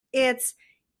It's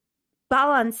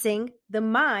balancing the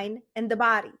mind and the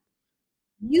body,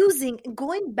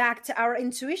 going back to our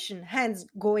intuition, hence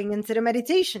going into the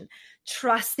meditation,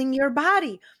 trusting your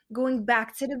body, going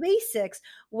back to the basics.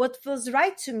 What feels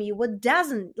right to me, what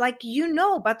doesn't,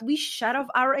 but we shut off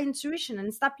our intuition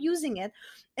and stop using it.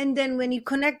 And then when you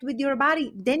connect with your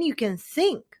body, then you can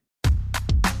think.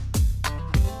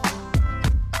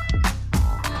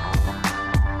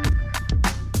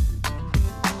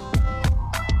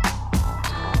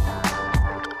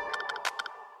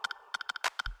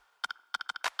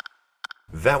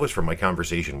 That was from my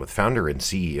conversation with founder and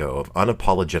CEO of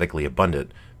Unapologetically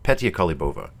Abundant, Petia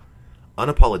Kolibova.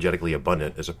 Unapologetically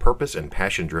Abundant is a purpose and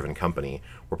passion-driven company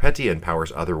where Petia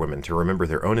empowers other women to remember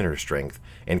their own inner strength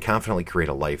and confidently create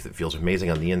a life that feels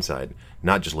amazing on the inside,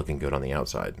 not just looking good on the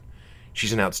outside.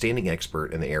 She's an outstanding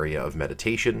expert in the area of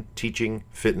meditation, teaching,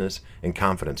 fitness, and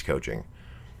confidence coaching.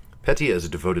 Petia is a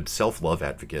devoted self-love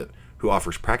advocate who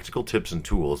offers practical tips and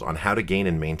tools on how to gain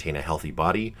and maintain a healthy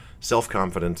body,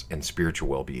 self-confidence, and spiritual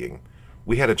well-being.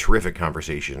 We had a terrific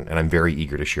conversation, and I'm very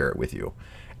eager to share it with you.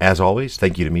 As always,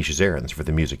 thank you to Misha Zarins for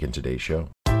the music in today's show.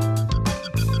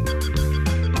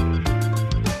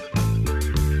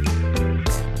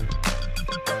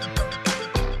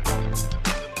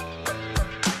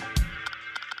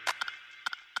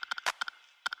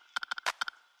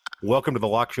 Welcome to the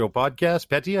Lock Show podcast.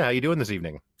 Petia, how you doing this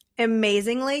evening?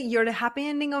 Amazingly, you're the happy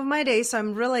ending of my day, so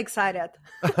I'm really excited.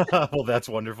 Well, that's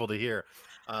wonderful to hear.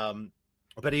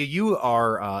 Petia, you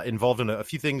are involved in a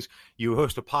few things. You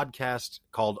host a podcast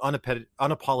called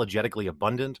Unapologetically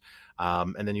Abundant,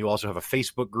 and then you also have a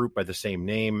Facebook group by the same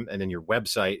name, and then your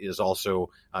website is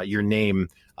also your name,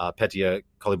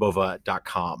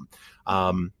 petiakolibova.com.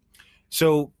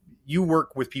 So you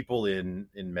work with people in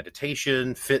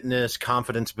meditation, fitness,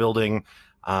 confidence building.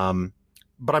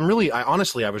 But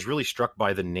I was really struck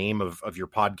by the name of your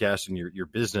podcast and your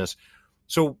business.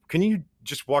 So can you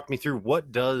just walk me through,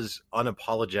 what does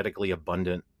Unapologetically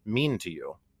Abundant mean to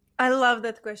you? I love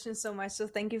that question so much. So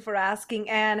thank you for asking.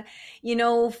 And,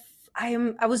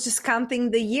 I was just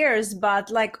counting the years,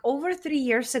 but over 3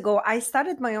 years ago, I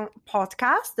started my own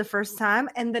podcast the first time,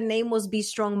 and the name was Be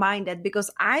Strong Minded,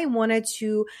 because I wanted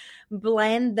to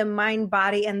blend the mind,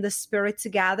 body, and the spirit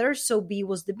together. So B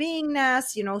was the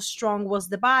beingness, strong was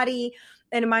the body,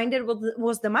 and minded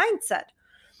was the mindset.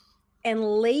 And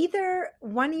later,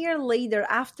 1 year later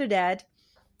after that,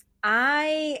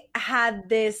 I had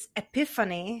this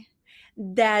epiphany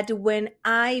that when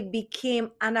I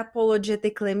became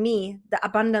unapologetically me, the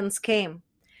abundance came.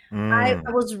 I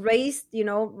was raised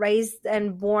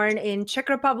and born in Czech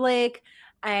Republic,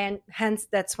 and hence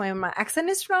that's where my accent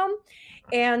is from.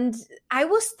 And I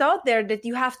was taught there that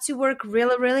you have to work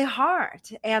really, really hard,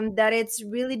 and that it's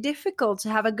really difficult to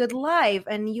have a good life,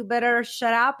 and you better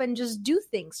shut up and just do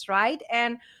things, right?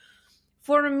 And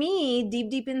for me,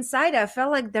 deep inside, I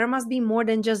felt like there must be more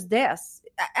than just this.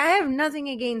 I have nothing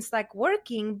against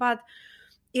working, but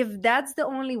if that's the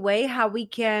only way how we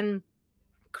can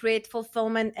create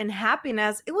fulfillment and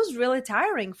happiness, it was really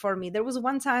tiring for me. There was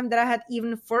one time that I had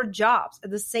even 4 jobs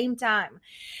at the same time,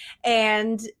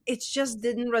 and it just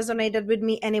didn't resonate with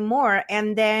me anymore.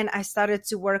 And then I started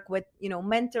to work with,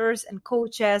 mentors and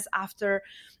coaches after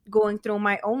going through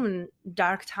my own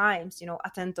dark times,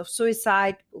 attempt of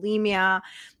suicide, bulimia,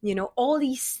 all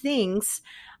these things.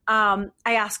 I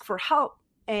asked for help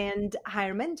and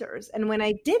hire mentors. And when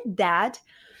I did that,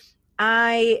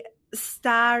 I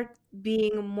start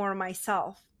being more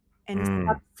myself and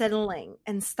stop settling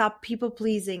and stop people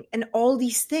pleasing and all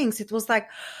these things. It was like,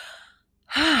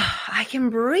 I can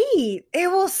breathe.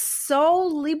 It was so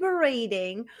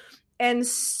liberating and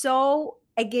so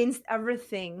against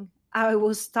everything I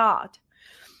was taught.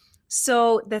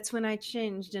 So that's when I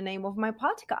changed the name of my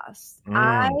podcast.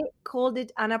 I called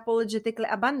it Unapologetically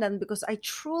Abundant because I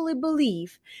truly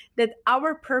believe that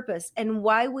our purpose and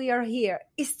why we are here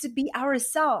is to be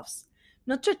ourselves,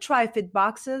 not to try fit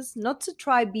boxes, not to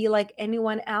try be like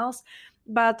anyone else,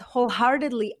 but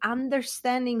wholeheartedly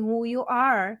understanding who you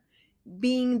are,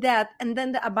 being that. And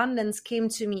then the abundance came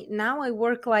to me. Now I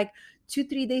work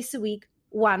 2-3 days a week,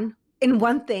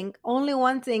 only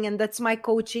one thing, and that's my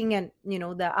coaching and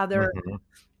the other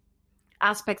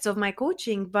aspects of my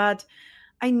coaching. But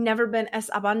I never been as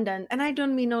abundant, and I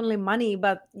don't mean only money,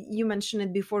 but you mentioned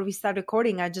it before we start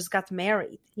recording. I just got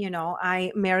married.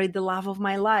 I married the love of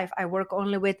my life. I work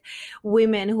only with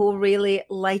women who really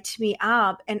light me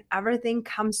up, and everything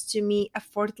comes to me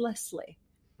effortlessly.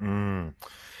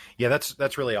 Yeah,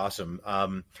 that's really awesome.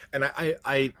 And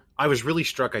I I was really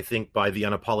struck, I think, by the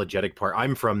unapologetic part.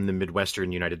 I'm from the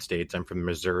Midwestern United States. I'm from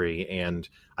Missouri, and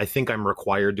I think I'm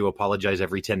required to apologize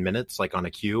every 10 minutes, like on a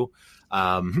cue.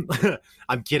 I'm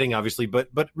kidding, obviously,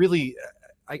 but really,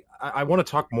 I want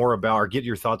to talk more about, or get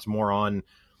your thoughts more on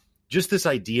just this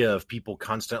idea of people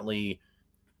constantly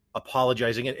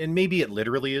apologizing. And maybe it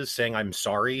literally is saying, I'm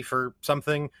sorry for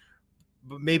something,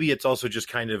 but maybe it's also just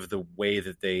kind of the way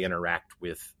that they interact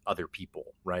with other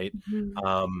people, right?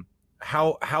 Mm-hmm.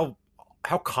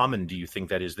 How common do you think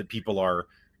that is, that people are,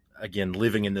 again,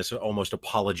 living in this almost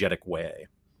apologetic way?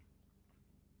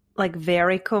 Like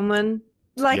very common.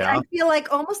 Like I Yeah. feel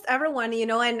like almost everyone,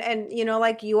 and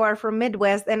like you are from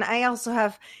Midwest, and I also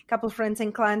have a couple of friends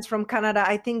and clients from Canada.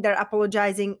 I think they're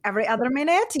apologizing every other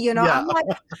minute. Yeah. I'm like,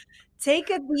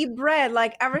 take a deep breath.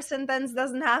 Like every sentence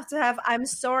doesn't have to have "I'm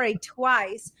sorry"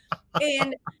 twice,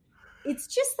 and it's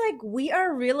just like we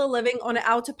are really living on an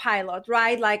autopilot,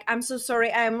 right? Like, I'm so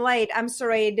sorry, I'm late. I'm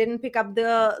sorry, I didn't pick up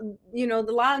the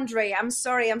laundry. I'm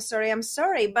sorry, I'm sorry, I'm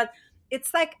sorry. But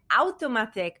it's like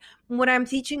automatic. When I'm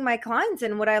teaching my clients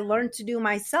and what I learned to do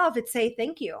myself, it's say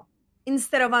thank you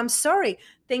instead of I'm sorry.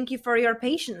 Thank you for your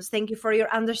patience. Thank you for your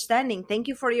understanding. Thank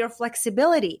you for your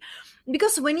flexibility.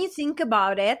 Because when you think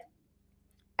about it,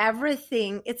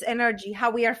 everything, it's energy,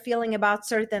 how we are feeling about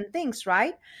certain things,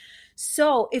 right?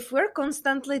 So if we're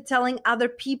constantly telling other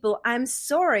people, I'm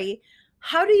sorry,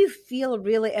 how do you feel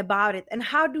really about it? And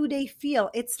how do they feel?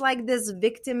 It's like this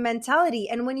victim mentality.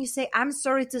 And when you say, I'm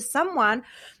sorry to someone,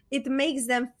 it makes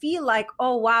them feel like,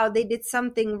 oh, wow, they did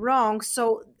something wrong.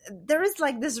 So there is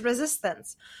like this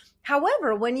resistance.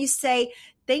 However, when you say,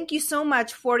 thank you so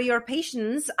much for your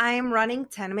patience, I am running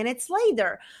 10 minutes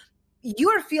later,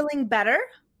 you're feeling better,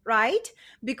 right?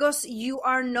 Because you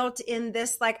are not in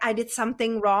this, like, I did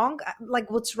something wrong.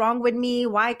 Like, what's wrong with me?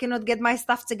 Why I cannot get my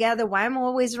stuff together? Why I'm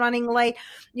always running late?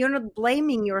 You're not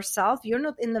blaming yourself. You're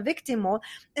not in the victim mode.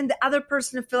 And the other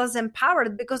person feels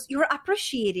empowered because you're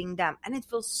appreciating them. And it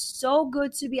feels so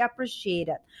good to be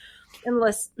appreciated.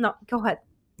 Unless, no, go ahead.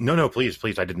 No, please.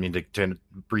 I didn't mean to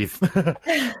breathe.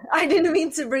 I didn't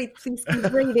mean to breathe. Please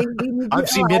keep breathing. I've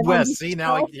seen Midwest. See,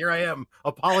 now here I am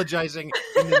apologizing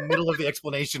in the middle of the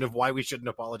explanation of why we shouldn't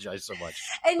apologize so much.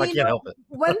 And I can't help it.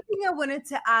 one thing I wanted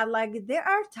to add, like, there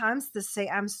are times to say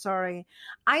I'm sorry.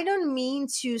 I don't mean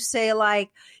to say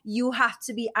like you have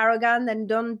to be arrogant and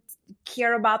don't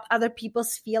care about other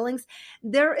people's feelings.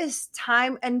 There is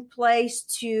time and place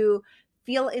to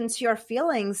feel into your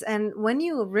feelings. And when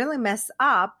you really mess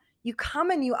up, you come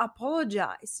and you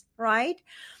apologize, right?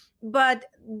 But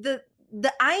the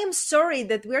I am sorry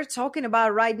that we're talking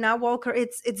about right now, Walker,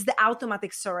 it's the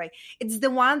automatic sorry. It's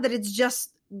the one that it's just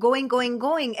going,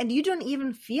 and you don't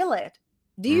even feel it.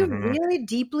 Do you really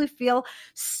deeply feel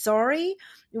sorry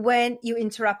when you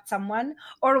interrupt someone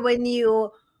or when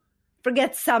you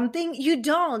forget something? You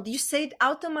don't. You say it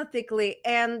automatically.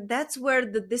 And that's where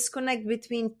the disconnect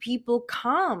between people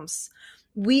comes.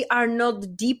 We are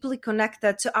not deeply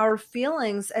connected to our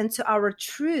feelings and to our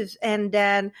truth. And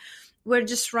then we're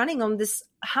just running on this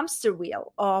hamster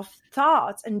wheel of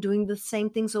thoughts and doing the same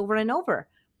things over and over.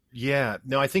 Yeah,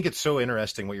 no, I think it's so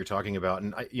interesting what you're talking about.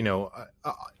 And,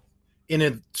 in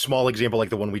a small example like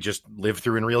the one we just lived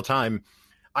through in real time,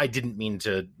 I didn't mean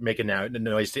to make a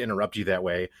noise to interrupt you that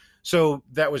way. So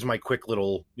that was my quick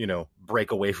little,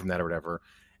 break away from that or whatever.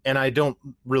 And I don't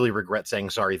really regret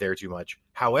saying sorry there too much.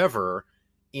 However,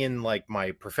 in like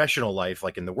my professional life,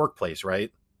 like in the workplace,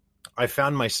 right, I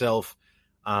found myself,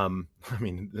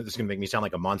 this is going to make me sound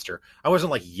like a monster. I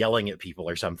wasn't like yelling at people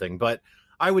or something, but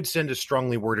I would send a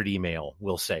strongly worded email,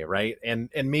 we'll say, right? And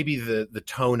maybe the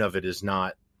tone of it is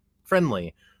not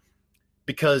friendly,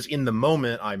 because in the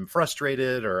moment I'm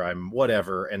frustrated or I'm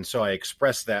whatever. And so I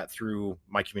express that through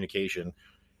my communication.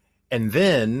 And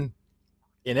then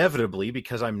inevitably,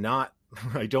 because I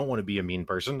don't want to be a mean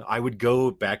person, I would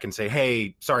go back and say,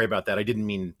 hey, sorry about that. I didn't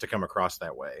mean to come across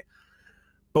that way.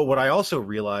 But what I also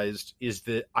realized is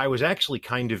that I was actually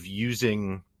kind of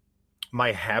using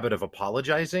my habit of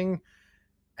apologizing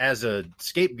as a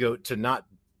scapegoat to not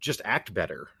just act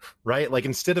better, right? Like,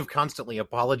 instead of constantly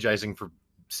apologizing for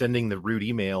sending the rude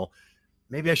email,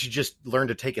 maybe I should just learn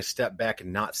to take a step back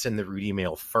and not send the rude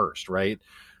email first, right?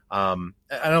 I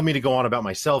don't mean to go on about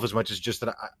myself as much as just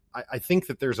that I think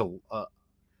that there's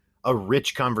a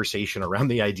rich conversation around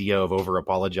the idea of over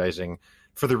apologizing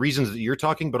for the reasons that you're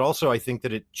talking, but also I think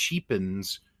that it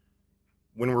cheapens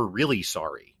when we're really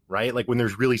sorry, right? Like when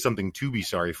there's really something to be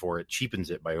sorry for, it cheapens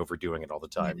it by overdoing it all the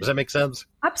time. Does that make sense?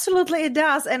 Absolutely, it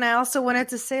does. And I also wanted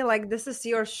to say, like, this is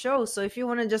your show. So if you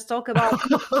want to just talk about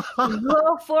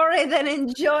go for it and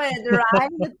enjoy it, right?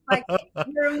 It's like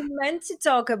you're meant to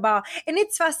talk about. And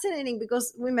it's fascinating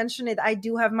because we mentioned it. I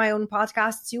do have my own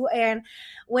podcast too. And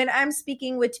when I'm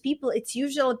speaking with people, it's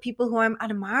usually people who I'm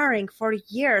admiring for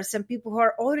years and people who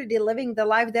are already living the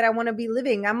life that I want to be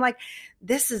living. I'm like,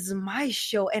 this is my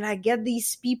show. And I get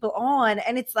these people on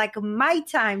and it's like my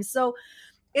time. So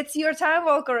it's your time,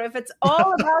 Walker. If it's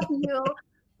all about you,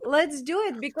 let's do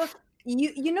it because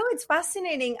you know, it's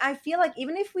fascinating. I feel like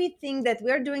even if we think that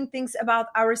we're doing things about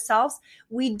ourselves,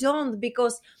 we don't,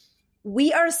 because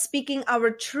we are speaking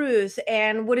our truth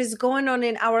and what is going on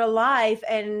in our life,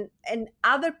 and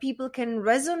other people can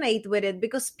resonate with it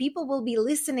because people will be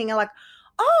listening and like,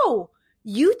 oh,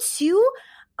 you too?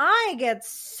 I get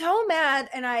so mad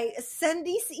and I send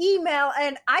this email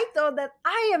and I thought that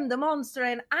I am the monster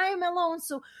and I'm alone.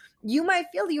 So you might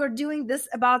feel you're doing this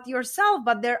about yourself,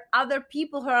 but there are other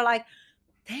people who are like,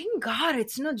 thank God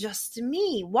it's not just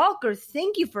me. Walker,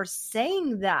 thank you for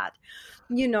saying that,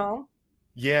 you know?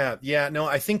 Yeah. No,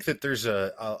 I think that there's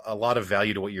a lot of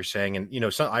value to what you're saying. And, you know,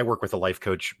 so I work with a life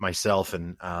coach myself,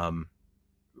 and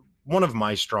one of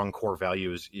my strong core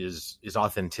values is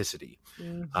authenticity.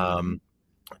 Mm-hmm.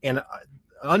 And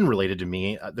unrelated to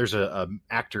me, there's a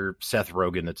actor, Seth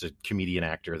Rogen, that's a comedian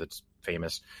actor that's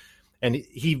famous. And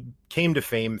he came to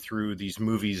fame through these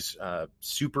movies,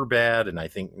 Superbad and I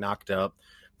think Knocked Up.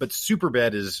 But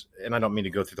Superbad is, and I don't mean to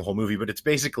go through the whole movie, but it's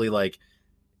basically like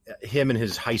him and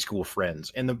his high school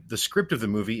friends. And the script of the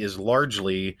movie is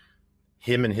largely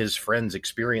him and his friends'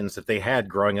 experience that they had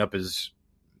growing up as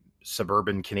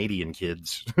suburban Canadian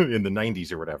kids in the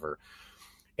 90s or whatever.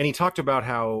 And he talked about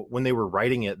how when they were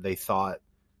writing it, they thought,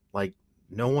 like,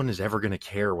 no one is ever going to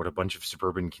care what a bunch of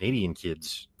suburban Canadian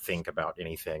kids think about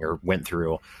anything or went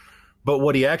through. But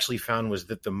what he actually found was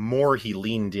that the more he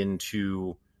leaned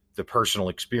into the personal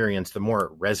experience, the more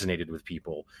it resonated with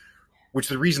people. Which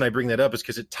the reason I bring that up is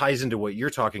because it ties into what you're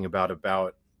talking about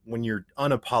when you're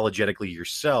unapologetically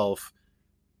yourself,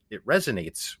 it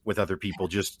resonates with other people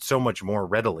just so much more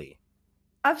readily.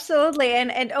 Absolutely. And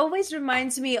it always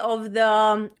reminds me of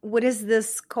the, what is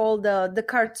this called? The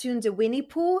cartoon, the Winnie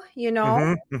Pooh, you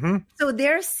know? Mm-hmm, mm-hmm. So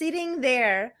they're sitting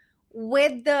there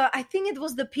with I think it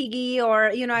was the piggy,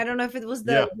 or, you know, I don't know if it was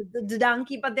the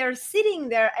donkey, but they're sitting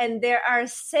there and they are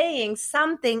saying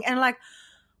something and like,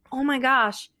 oh my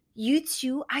gosh, you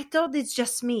two, I thought it's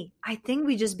just me. I think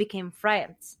we just became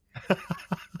friends.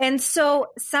 And so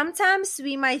sometimes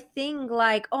we might think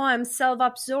like, oh, I'm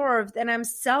self-absorbed and I'm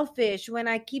selfish when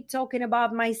I keep talking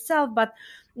about myself. But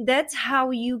that's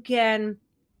how you can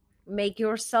make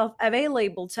yourself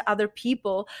available to other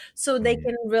people so they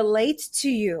can relate to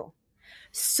you.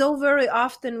 So very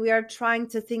often we are trying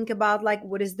to think about like,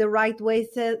 what is the right way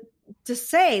to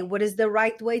say? What is the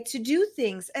right way to do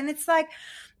things? And it's like,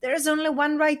 there's only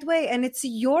one right way, and it's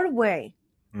your way.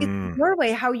 It's your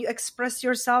way, how you express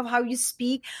yourself, how you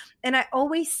speak. And I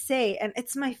always say, and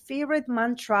it's my favorite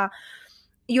mantra,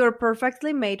 you're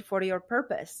perfectly made for your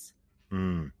purpose.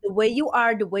 The way you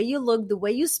are, the way you look, the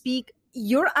way you speak,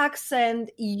 your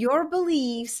accent, your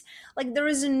beliefs, like there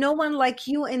is no one like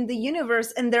you in the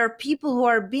universe. And there are people who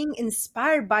are being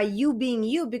inspired by you being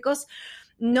you, because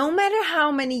no matter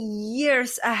how many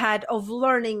years ahead of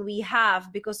learning we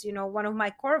have, because, you know, one of my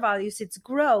core values, it's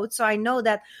growth. So I know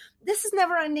that this is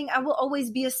never ending. I will always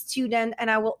be a student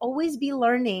and I will always be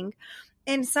learning.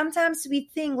 And sometimes we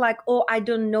think like, oh, I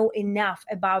don't know enough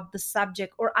about the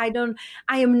subject, or I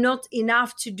am not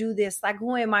enough to do this. Like,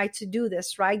 who am I to do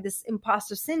this, right? This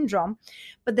imposter syndrome.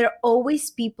 But there are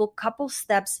always people, couple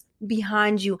steps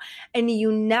behind you, and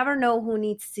you never know who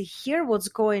needs to hear what's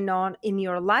going on in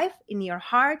your life, in your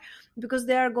heart, because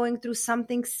they are going through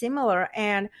something similar,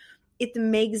 and it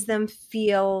makes them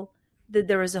feel that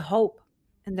there is a hope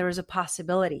and there is a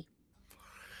possibility.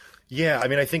 Yeah, I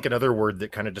mean, I think another word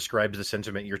that kind of describes the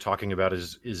sentiment you're talking about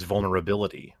is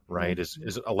vulnerability, right?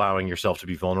 Is allowing yourself to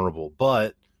be vulnerable.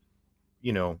 But,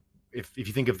 you know, if you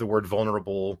think of the word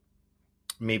vulnerable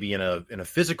maybe in a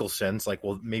physical sense, like,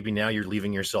 well, maybe now you're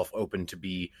leaving yourself open to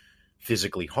be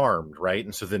physically harmed, right?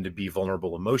 And so then to be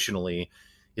vulnerable emotionally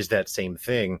is that same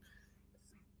thing.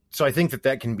 So I think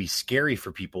that can be scary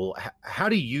for people. How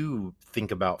do you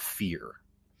think about fear?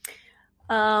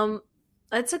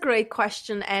 That's a great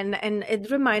question. And it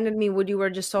reminded me what you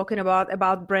were just talking about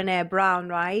Brené Brown,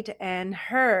 right? And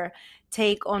her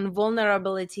take on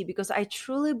vulnerability, because I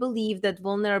truly believe that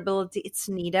vulnerability, it's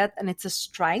needed and it's a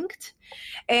strength.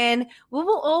 And we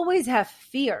will always have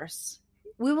fears.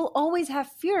 We will always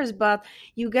have fears, but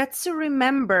you get to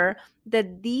remember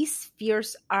that these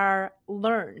fears are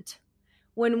learned.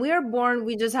 When we are born,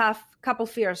 we just have a couple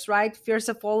fears, right? Fears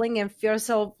of falling and fears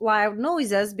of loud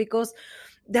noises, because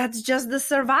that's just the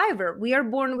survivor. We are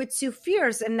born with two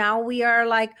fears, and now we are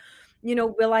like,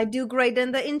 will I do great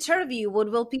in the interview?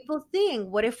 What will people think?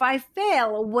 What if I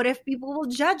fail? What if people will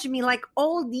judge me? Like,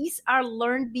 all these are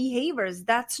learned behaviors.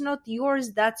 That's not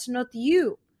yours. That's not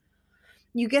you.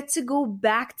 You get to go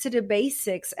back to the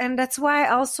basics. And that's why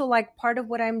I also like part of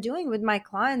what I'm doing with my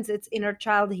clients, it's inner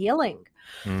child healing.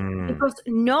 Because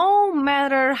no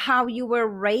matter how you were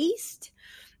raised,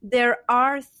 there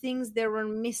are things that were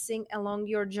missing along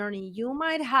your journey. You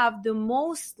might have the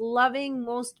most loving,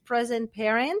 most present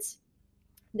parents.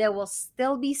 There will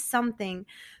still be something,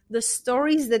 the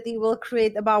stories that they will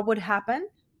create about what happened,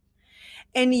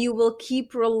 and you will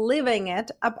keep reliving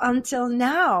it up until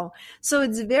now. So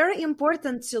it's very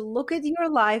important to look at your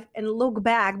life and look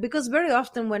back, because very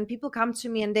often when people come to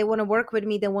me and they want to work with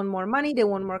me, they want more money, they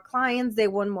want more clients, they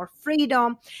want more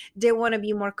freedom, they want to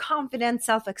be more confident,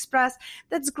 self-express.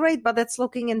 That's great, but that's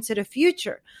looking into the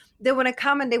future. They want to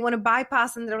come and they want to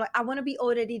bypass, and they're like, I want to be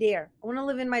already there. I want to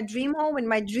live in my dream home, in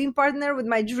my dream partner, with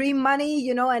my dream money,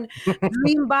 and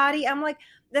dream body. I'm like,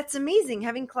 that's amazing.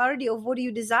 Having clarity of what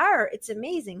you desire, it's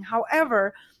amazing.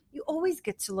 However, you always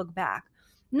get to look back,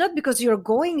 not because you're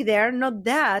going there, not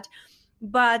that,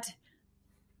 but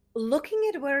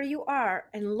looking at where you are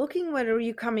and looking where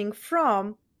you're coming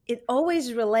from. It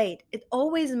always relate. It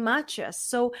always matches.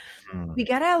 So we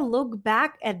gotta look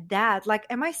back at that. Like,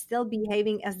 am I still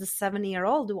behaving as the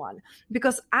 7-year-old one?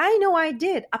 Because I know I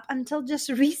did up until just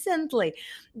recently.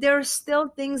 There are still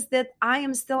things that I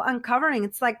am still uncovering.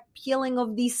 It's like peeling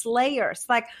of these layers.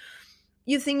 Like,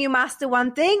 you think you master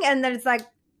one thing, and then it's like,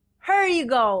 here you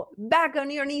go, back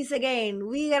on your knees again.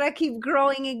 We gotta keep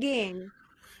growing again.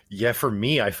 Yeah, for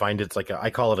me, I find it's like I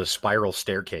call it a spiral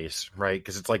staircase, right?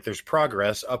 Because it's like there's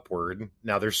progress upward.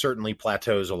 Now, there's certainly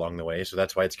plateaus along the way, so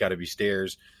that's why it's got to be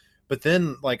stairs. But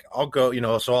then, like, I'll go,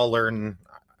 so I'll learn,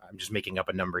 I'm just making up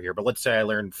a number here, but let's say I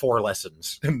learned 4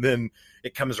 lessons, and then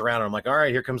it comes around, and I'm like, all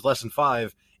right, here comes lesson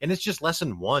 5, and it's just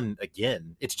lesson 1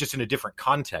 again. It's just in a different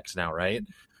context now, right?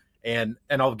 And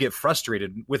I'll get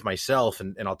frustrated with myself,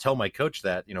 and I'll tell my coach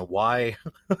that, why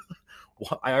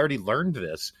I already learned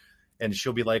this. And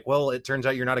she'll be like, well, it turns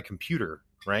out you're not a computer,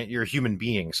 right? You're a human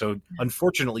being. So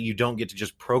unfortunately, you don't get to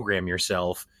just program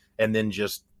yourself and then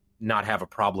just not have a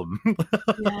problem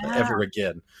ever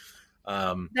again.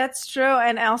 That's true.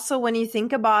 And also, when you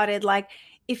think about it, like,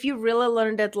 if you really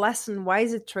learned that lesson, why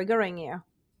is it triggering you?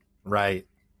 Right.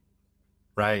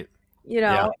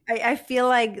 Yeah. I feel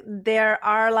like there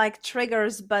are like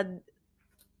triggers, but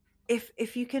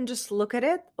if you can just look at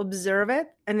it, observe it,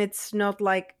 and it's not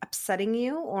like upsetting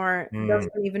you or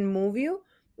doesn't even move you,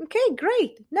 okay,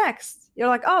 great. Next. You're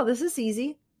like, oh, this is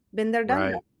easy. Been there,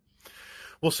 done that.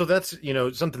 Well, so that's,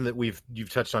 something that you've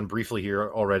touched on briefly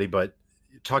here already, but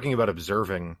talking about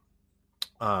observing,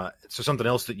 so something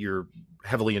else that you're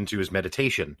heavily into is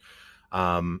meditation.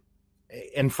 And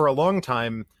for a long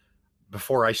time,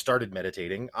 before I started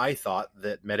meditating, I thought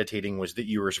that meditating was that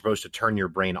you were supposed to turn your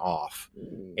brain off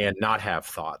and not have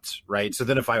thoughts, right? So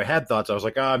then if I had thoughts, I was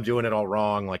like, oh, I'm doing it all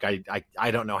wrong. Like,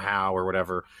 I don't know how or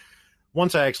whatever.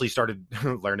 Once I actually started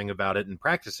learning about it and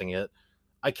practicing it,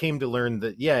 I came to learn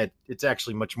that, it's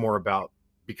actually much more about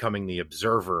becoming the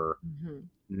observer,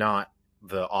 not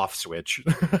the off switch.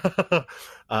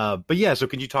 But yeah, so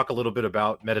can you talk a little bit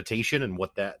about meditation and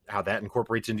how that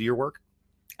incorporates into your work?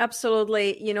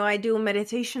 Absolutely. I do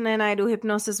meditation and I do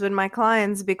hypnosis with my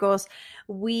clients because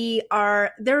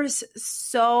there's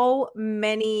so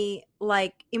many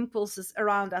like impulses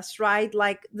around us, right?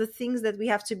 Like the things that we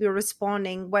have to be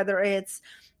responding, whether it's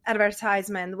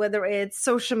advertisement, whether it's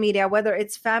social media, whether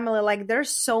it's family, like there's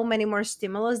so many more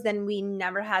stimulus than we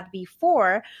never had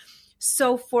before.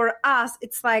 So for us,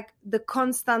 it's like the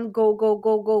constant go, go,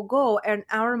 go, go, go. And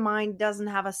our mind doesn't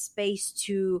have a space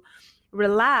to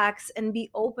relax and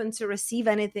be open to receive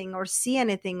anything or see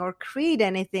anything or create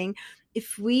anything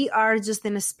if we are just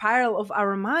in a spiral of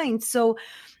our mind. So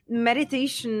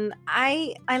meditation,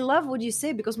 I love what you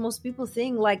say, because most people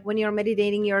think like when you're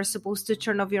meditating, you're supposed to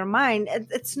turn off your mind.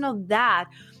 It's not that.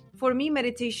 For me,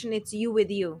 meditation, it's you with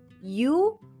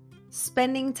you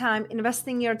spending time,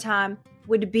 investing your time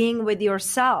with being with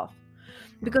yourself.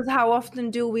 Because how often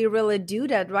do we really do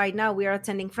that right now? We are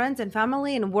attending friends and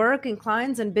family and work and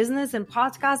clients and business and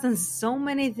podcasts and so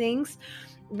many things.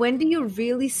 When do you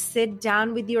really sit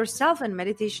down with yourself? And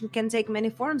meditation can take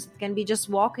many forms. It can be just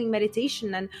walking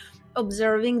meditation and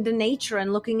observing the nature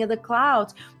and looking at the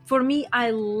clouds. For me,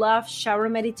 I love shower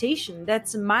meditation.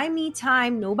 That's my me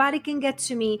time. Nobody can get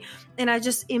to me. And I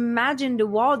just imagine the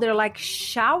water like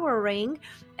showering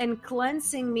and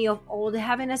cleansing me of all the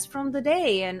heaviness from the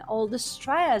day and all the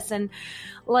stress and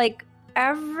like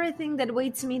everything that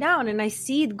weights me down. And I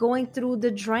see it going through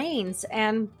the drains.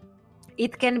 And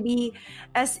it can be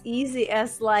as easy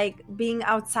as like being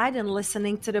outside and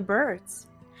listening to the birds.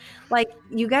 Like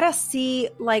you gotta see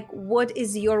like what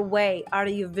is your way. Are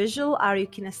you visual? Are you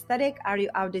kinesthetic? Are you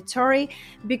auditory?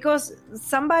 Because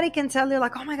somebody can tell you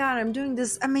like, oh my God, I'm doing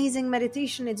this amazing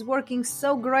meditation. It's working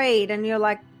so great. And you're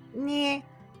like, nah,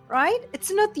 right?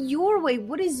 It's not your way.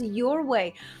 What is your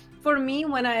way? For me,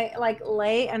 when I like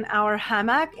lay in our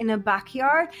hammock in a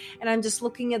backyard and I'm just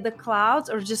looking at the clouds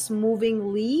or just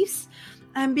moving leaves,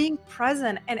 I'm being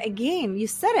present. And again, you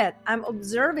said it, I'm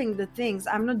observing the things.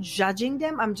 I'm not judging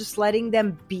them. I'm just letting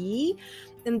them be.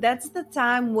 And that's the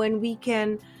time when we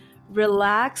can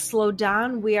relax, slow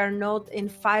down. We are not in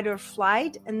fight or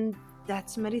flight. And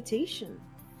that's meditation.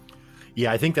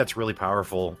 Yeah, I think that's really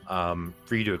powerful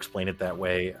for you to explain it that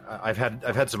way. I've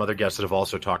had some other guests that have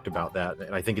also talked about that,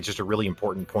 and I think it's just a really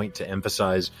important point to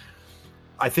emphasize.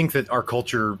 I think that our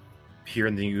culture here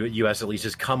in the U.S. at least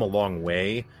has come a long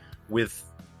way with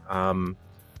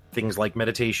things like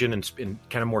meditation and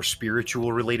kind of more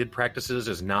spiritual related practices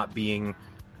as not being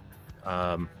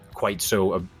quite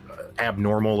so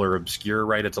abnormal or obscure,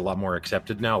 right? It's a lot more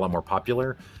accepted now, a lot more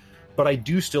popular. But I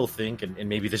do still think, and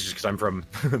maybe this is because I'm from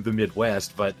the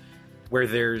Midwest, but where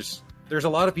there's a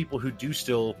lot of people who do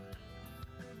still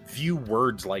view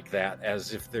words like that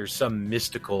as if there's some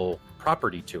mystical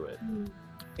property to it. Mm.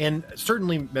 And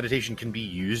certainly meditation can be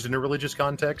used in a religious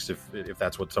context if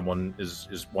that's what someone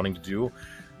is wanting to do.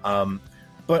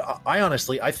 But I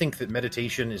honestly think that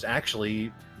meditation is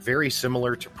actually very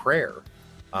similar to prayer.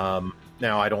 Now,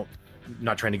 I'm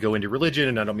not trying to go into religion,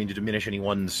 and I don't mean to diminish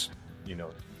anyone's,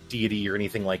 deity or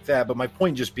anything like that. But my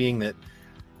point just being that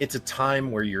it's a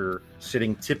time where you're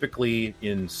sitting typically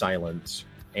in silence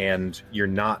and you're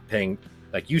not paying,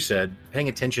 like you said, paying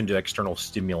attention to external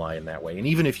stimuli in that way. And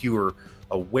even if you are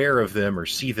aware of them or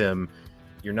see them,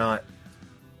 you're not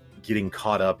getting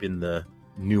caught up in the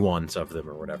nuance of them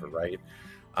or whatever, right?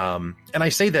 And I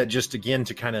say that just again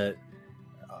to kind of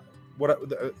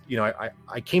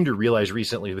I came to realize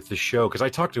recently with the show, because I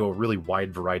talked to a really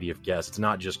wide variety of guests. It's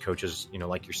not just coaches,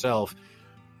 like yourself.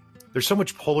 There's so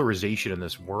much polarization in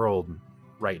this world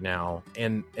right now,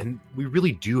 and we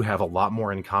really do have a lot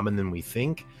more in common than we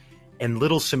think. And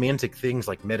little semantic things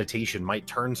like meditation might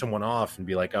turn someone off and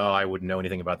be like, oh, I wouldn't know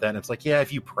anything about that. And it's like, yeah,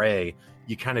 if you pray,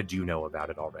 you kind of do know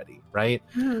about it already, right?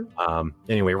 Mm-hmm.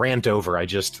 Anyway, rant over. I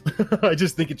just I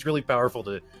just think it's really powerful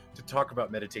to talk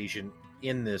about meditation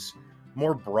in this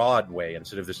more broad way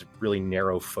instead of this really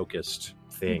narrow focused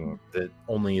thing that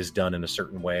only is done in a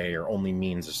certain way or only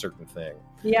means a certain thing.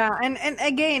 Yeah. And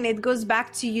again, it goes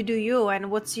back to you do you and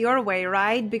what's your way,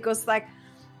 right? Because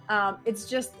it's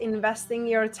just investing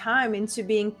your time into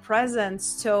being present.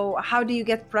 So how do you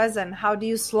get present? How do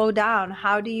you slow down?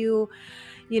 How do you,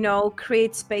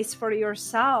 create space for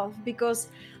yourself? Because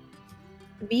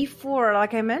before,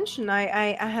 like I mentioned,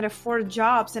 I had 4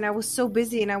 jobs and I was so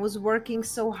busy and I was working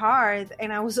so hard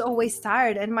and I was always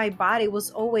tired and my body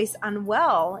was always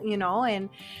unwell, and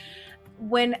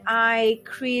when I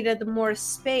created more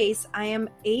space, I am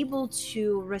able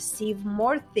to receive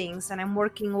more things and I'm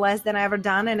working less than I ever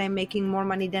done and I'm making more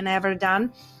money than I ever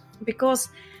done because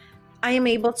I am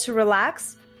able to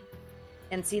relax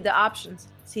and see the options,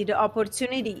 see the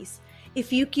opportunities.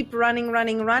 If you keep running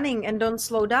and don't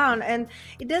slow down, and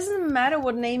it doesn't matter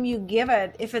what name you give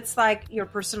it, if it's like your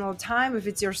personal time, if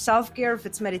it's your self-care, if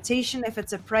it's meditation, if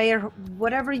it's a prayer,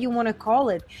 whatever you want to call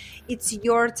it, it's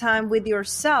your time with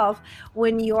yourself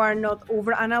when you are not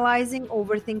overanalyzing,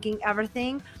 overthinking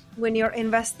everything, when you're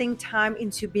investing time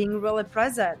into being really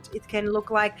present. It can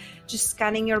look like just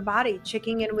scanning your body,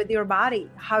 checking in with your body.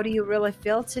 How do you really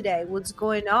feel today? What's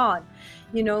going on?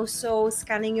 So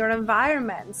scanning your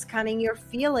environment, scanning your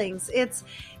feelings. It's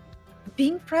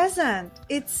being present.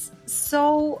 It's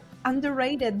so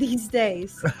underrated these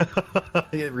days.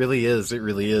 It really is. It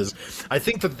really is. I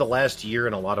think that the last year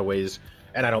in a lot of ways,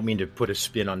 and I don't mean to put a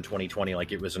spin on 2020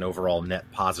 like it was an overall net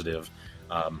positive.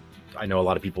 I know a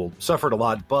lot of people suffered a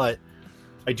lot, but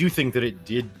I do think that it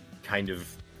did kind of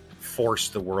force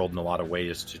the world in a lot of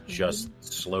ways to just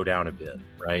slow down a bit,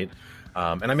 right?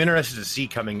 And I'm interested to see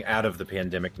coming out of the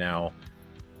pandemic now,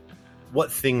 what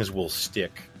things will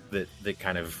stick that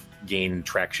kind of gain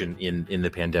traction in the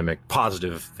pandemic.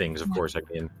 Positive things, of course, I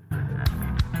mean.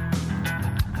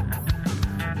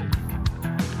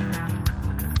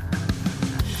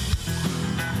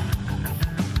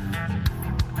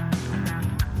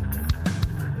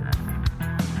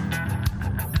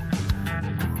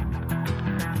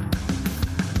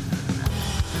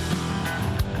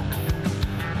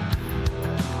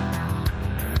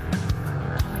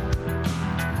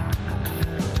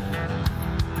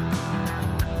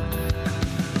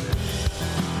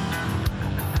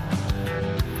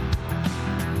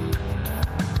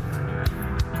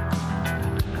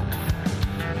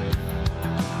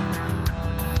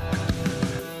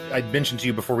 I mentioned to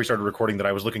you before we started recording that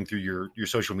I was looking through your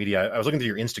social media. I was looking through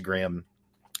your Instagram,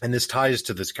 and this ties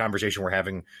to this conversation we're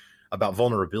having about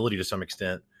vulnerability to some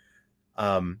extent.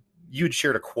 You had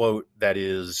shared a quote that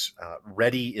is,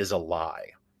 ready is a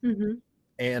lie. Mm-hmm.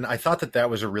 And I thought that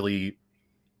was a really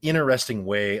interesting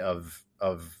way of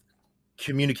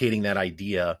communicating that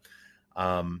idea.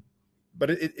 But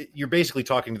you're basically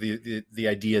talking to the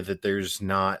idea that there's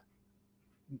not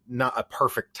a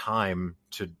perfect time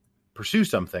to pursue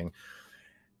something.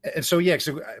 And so, yeah,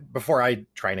 so before I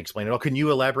try and explain it all, can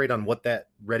you elaborate on what that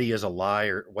ready is a lie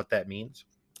or what that means?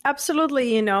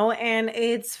 Absolutely, and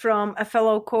it's from a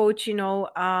fellow coach,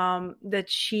 that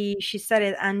she said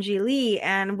it, Angie Lee,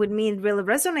 and with me it really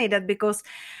resonated because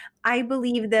I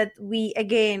believe that we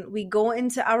go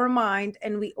into our mind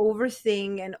and we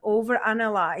overthink and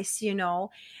overanalyze,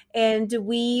 and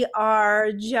we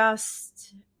are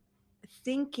just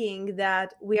thinking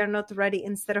that we are not ready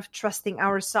instead of trusting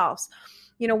ourselves.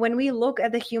 When we look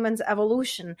at the human's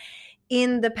evolution,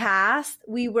 in the past,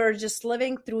 we were just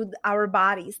living through our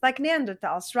bodies like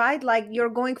Neanderthals, right? Like you're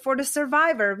going for the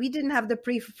survivor. We didn't have the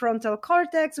prefrontal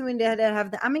cortex. We didn't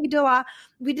have the amygdala.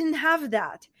 We didn't have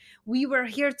that. We were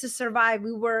here to survive.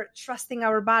 We were trusting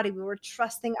our body. We were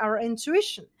trusting our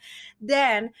intuition.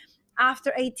 Then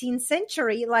after 18th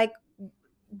century, like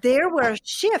there were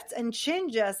shifts and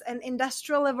changes and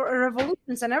industrial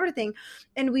revolutions and everything.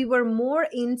 And we were more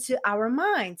into our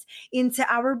minds, into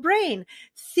our brain,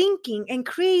 thinking and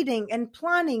creating and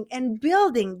planning and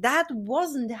building. That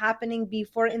wasn't happening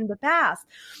before in the past.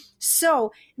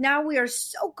 So now we are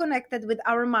so connected with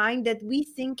our mind that we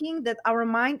thinking that our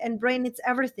mind and brain, it's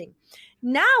everything.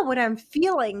 Now what I'm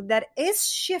feeling that is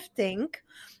shifting,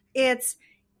 it's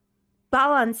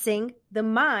balancing the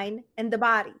mind and the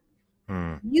body.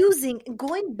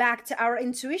 Going back to our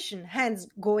intuition, hence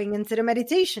going into the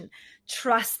meditation,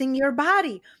 trusting your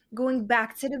body, going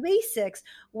back to the basics,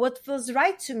 what feels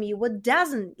right to me, what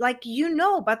doesn't,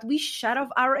 but we shut off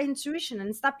our intuition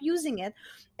and stop using it.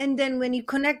 And then when you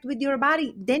connect with your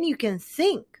body, then you can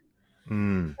think.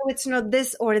 So it's not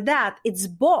this or that, it's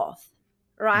both,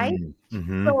 right?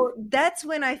 Mm-hmm. So that's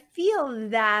when I feel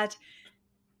that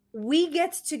we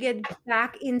get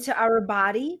back into our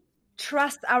body,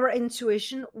 trust our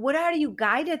intuition. What are you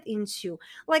guided into?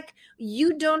 Like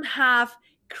you don't have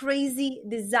crazy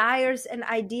desires and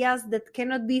ideas that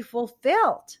cannot be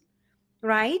fulfilled,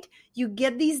 right? You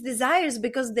get these desires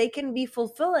because they can be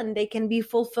fulfilled and they can be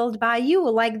fulfilled by you.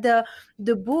 Like the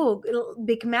book,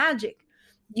 Big Magic.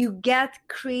 You get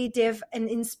creative and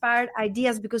inspired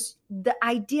ideas because the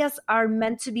ideas are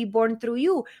meant to be born through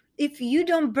you. If you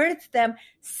don't birth them,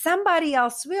 somebody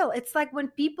else will. It's like when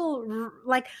people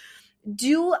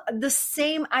do the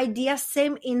same idea,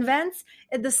 same invents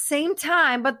at the same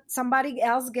time, but somebody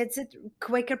else gets it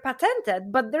quicker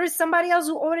patented. But there is somebody else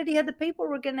who already had the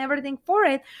paperwork and everything for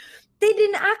it. They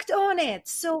didn't act on it.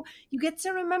 So you get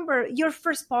to remember your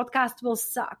first podcast will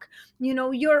suck.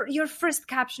 Your first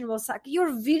caption will suck.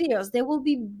 Your videos, they will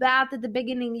be bad at the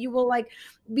beginning. You will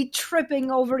be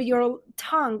tripping over your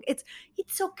tongue. It's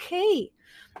okay.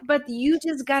 But you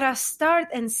just gotta start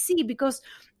and see, because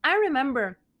I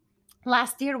remember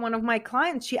last year, one of my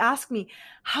clients, she asked me,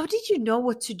 how did you know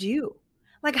what to do?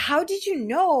 Like, how did you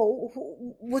know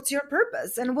what's your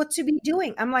purpose and what to be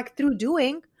doing? I'm like, through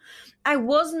doing. I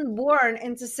wasn't born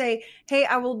and to say, hey,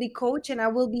 I will be coach and I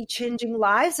will be changing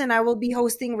lives and I will be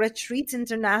hosting retreats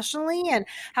internationally and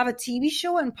have a TV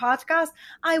show and podcast.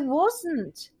 I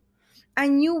wasn't. I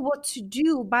knew what to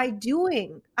do by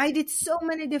doing. I did so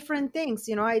many different things.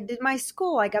 I did my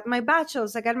school. I got my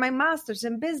bachelor's. I got my master's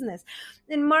in business,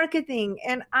 in marketing.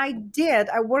 And I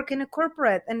work in a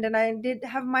corporate. And then I did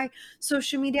have my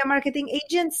social media marketing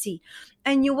agency.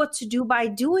 I knew what to do by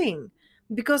doing,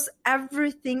 because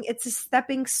everything, it's a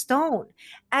stepping stone.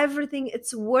 Everything,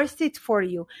 it's worth it for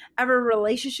you. Every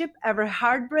relationship, every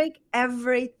heartbreak,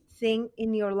 everything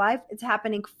in your life, it's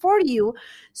happening for you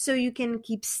so you can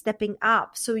keep stepping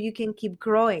up, so you can keep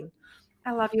growing.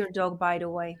 I love your dog, by the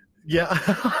way. Yeah.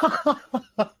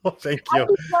 Well, thank you. I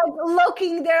was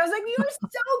looking there. I was like, you're so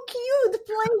cute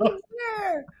playing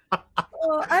there.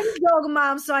 I'm dog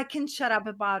mom, so I can shut up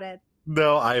about it.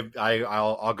 No,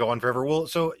 I'll go on forever. Well,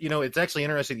 so it's actually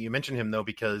interesting that you mentioned him, though,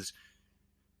 because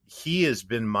he has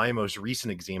been my most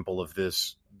recent example of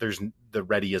this. There's the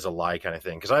ready as a lie kind of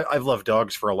thing. Because I've loved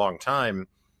dogs for a long time,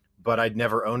 but I'd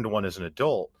never owned one as an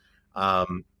adult.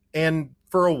 And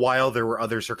for a while, there were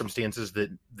other circumstances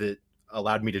that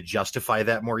allowed me to justify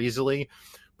that more easily.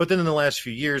 But then in the last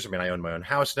few years, I own my own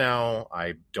house now.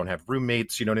 I don't have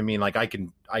roommates. You know what I mean? Like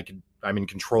I'm in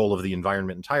control of the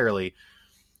environment entirely.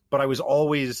 but I was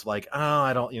always like, oh,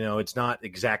 I don't, it's not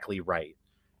exactly right.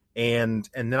 And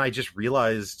then I just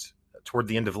realized toward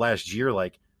the end of last year,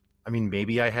 like, I mean,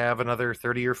 maybe I have another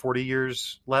 30 or 40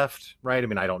 years left, right? I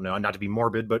mean, I don't know, not to be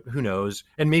morbid, but who knows?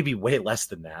 And maybe way less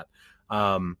than that.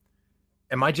 Am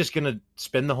I just going to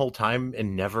spend the whole time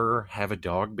and never have a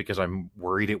dog because I'm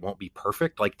worried it won't be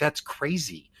perfect? Like, that's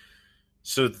crazy.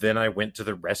 So then I went to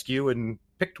the rescue and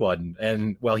picked one,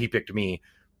 and well, he picked me,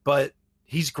 but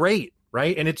he's great,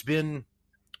 right? And it's been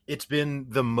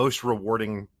the most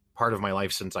rewarding part of my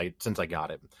life since I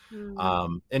got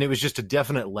him. And it was just a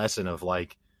definite lesson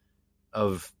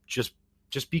of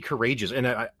just be courageous. And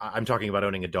I'm talking about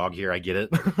owning a dog here. I get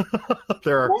it.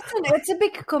 Listen, it's a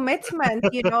big commitment,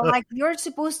 like you're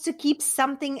supposed to keep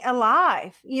something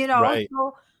alive, Right.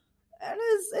 So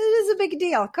it is a big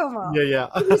deal. Come on. Yeah.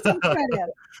 Give me some credit.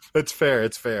 It's fair.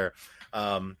 It's fair.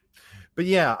 But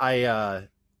yeah,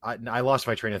 I lost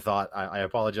my train of thought. I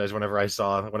apologize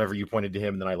whenever you pointed to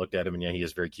him, and then I looked at him, and yeah, he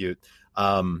is very cute.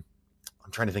 I'm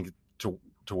trying to think to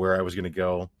where I was going to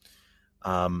go.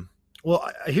 Well,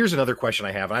 here's another question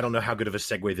I have. I don't know how good of a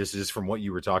segue this is from what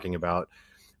you were talking about,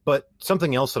 but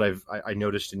something else that I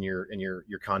noticed in your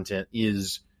content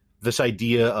is this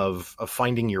idea of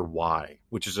finding your why,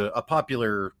 which is a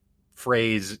popular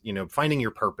phrase, finding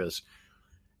your purpose.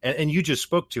 And you just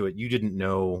spoke to it. You didn't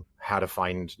know how to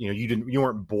find, you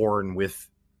weren't born with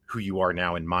who you are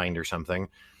now in mind or something.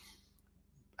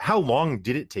 How long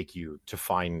did it take you to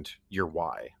find your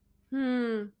why?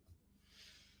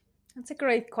 That's a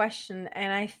great question.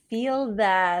 And I feel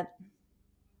that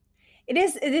it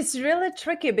is really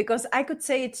tricky, because I could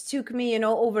say it took me,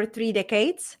 over 3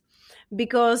 decades,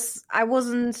 because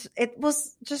it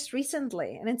was just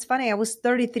recently. And it's funny, I was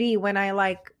 33 when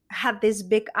I had this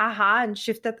big aha and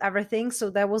shifted everything. So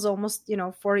that was almost,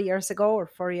 4 years ago.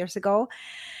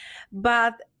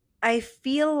 But I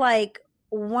feel like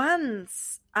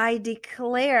once I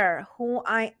declare who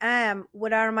I am,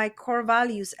 what are my core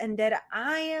values, and that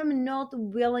I am not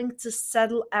willing to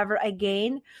settle ever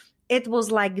again, it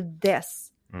was like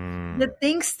this. The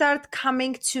things start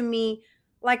coming to me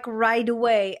right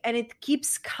away, and it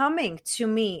keeps coming to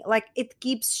me. It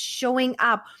keeps showing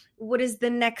up. What is the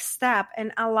next step,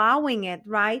 and allowing it,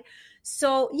 right?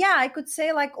 So yeah, I could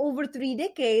say over 3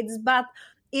 decades, but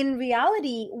in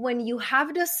reality, when you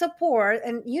have the support,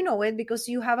 and you know it because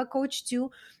you have a coach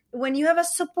too, when you have a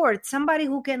support, somebody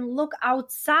who can look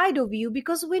outside of you,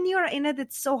 because when you're in it,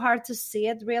 it's so hard to see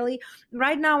it really.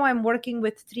 Right now, I'm working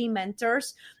with 3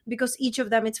 mentors, because each of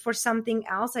them is for something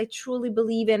else. I truly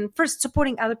believe in first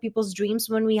supporting other people's dreams.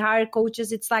 When we hire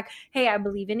coaches, it's like, hey, I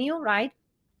believe in you, right?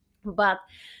 But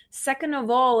second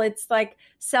of all, it's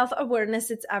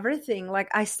self-awareness. It's everything.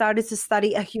 I started to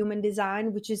study a human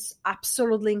design, which is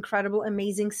absolutely incredible,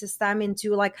 amazing system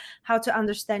into how to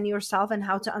understand yourself and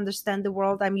how to understand the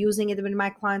world. I'm using it with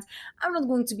my clients. I'm not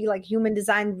going to be human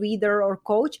design reader or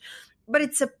coach, but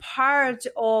it's a part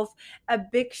of a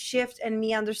big shift in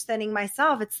me understanding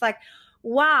myself. It's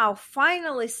wow,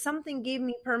 finally something gave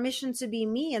me permission to be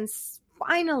me, and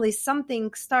finally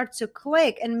something starts to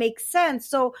click and make sense.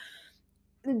 So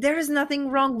there is nothing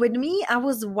wrong with me. I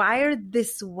was wired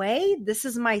this way. This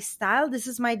is my style. This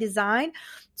is my design.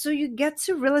 So you get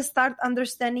to really start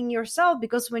understanding yourself,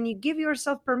 because when you give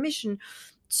yourself permission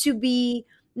to be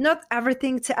not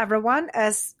everything to everyone,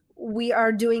 as we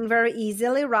are doing very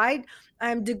easily, right?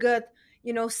 I'm the good,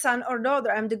 son or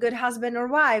daughter. I'm the good husband or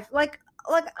wife.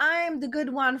 I'm the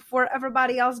good one for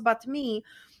everybody else but me.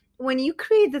 When you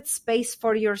create that space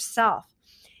for yourself,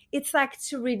 it's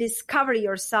to rediscover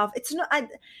yourself. It's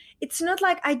not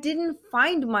like I didn't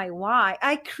find my why.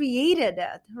 I created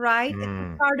it, right?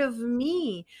 It's part of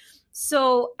me.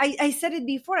 So I said it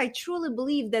before. I truly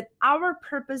believe that our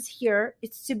purpose here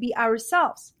is to be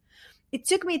ourselves. It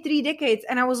took me 3 decades,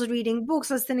 and I was reading books,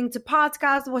 listening to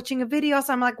podcasts, watching videos.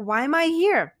 I'm like, why am I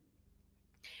here?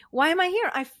 Why am I here?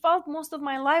 I felt most of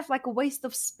my life like a waste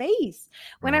of space.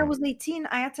 When I was 18,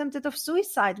 I attempted of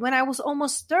suicide. When I was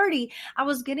almost 30, I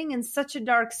was getting in such a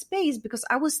dark space, because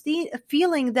I was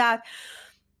feeling that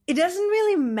it doesn't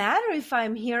really matter if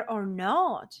I'm here or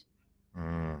not.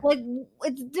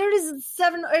 There is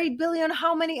 7 or 8 billion,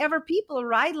 how many ever people,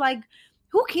 right?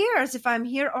 Who cares if I'm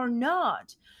here or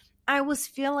not? I was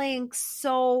feeling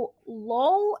so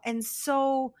low and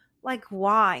so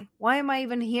why am I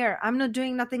even here? I'm not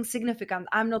doing nothing significant.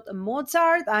 I'm not a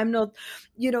Mozart. I'm not,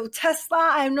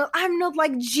 Tesla. I'm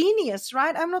not genius,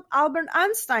 right? I'm not Albert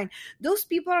Einstein. Those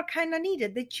people are kind of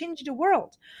needed. They change the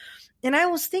world. And I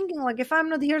was thinking, if I'm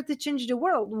not here to change the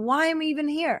world, why am I even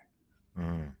here?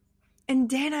 And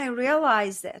then I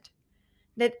realized that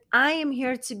that I am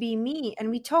here to be me.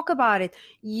 And we talk about it.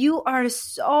 You are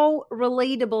so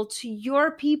relatable to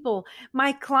your people.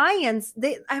 My clients,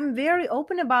 I'm very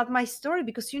open about my story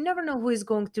because you never know who is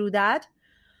going through that.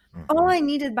 All I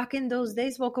needed back in those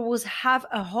days, Walker, was have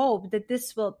a hope that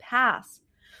this will pass.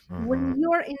 When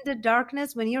you're in the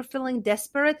darkness, when you're feeling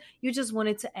desperate, you just want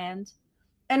it to end.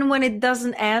 And when it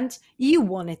doesn't end, you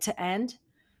want it to end.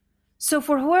 So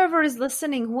for whoever is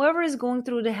listening, whoever is going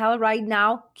through the hell right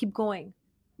now, keep going.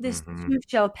 This too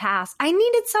shall pass. I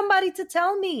needed somebody to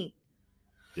tell me.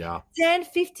 Yeah. 10,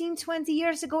 15, 20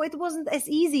 years ago, it wasn't as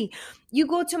easy. You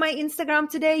go to my Instagram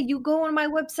today, you go on my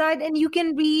website, and you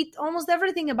can read almost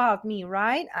everything about me,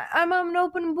 right? I'm an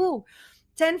open book.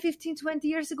 10, 15, 20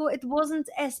 years ago, it wasn't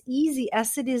as easy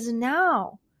as it is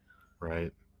now.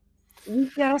 Right. We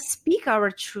gotta speak our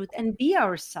truth and be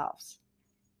ourselves.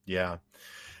 Yeah.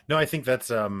 No, I think that's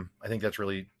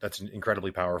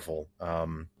incredibly powerful.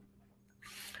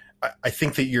 I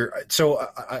think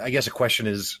that I guess a question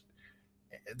is,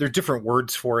 there are different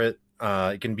words for it.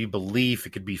 It can be belief, it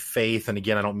could be faith. And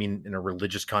again, I don't mean in a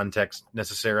religious context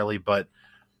necessarily, but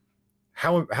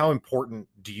how important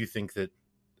do you think that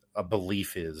a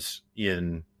belief is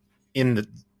in the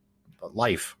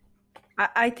life?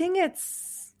 I think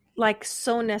it's like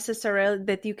so necessary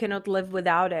that you cannot live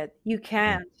without it. You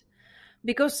can't.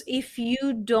 Because if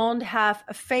you don't have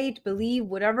a faith, belief,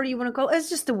 whatever you want to call it, it's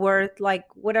just a word, like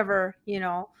whatever,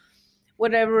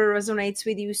 whatever resonates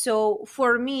with you. So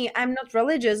for me, I'm not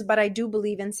religious, but I do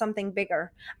believe in something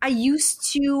bigger. I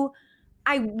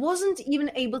wasn't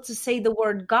even able to say the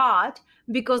word God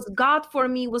because God for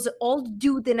me was an old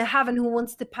dude in heaven who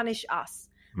wants to punish us.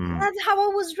 That's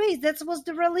how I was raised. That was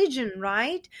the religion,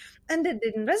 right? And it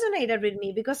didn't resonate with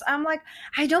me because I'm like,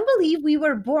 I don't believe we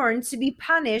were born to be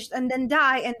punished and then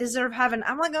die and deserve heaven.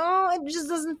 I'm like, oh, it just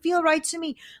doesn't feel right to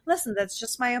me. Listen, that's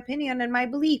just my opinion and my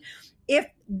belief. If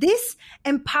this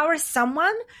empowers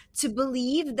someone to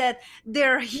believe that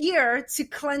they're here to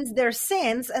cleanse their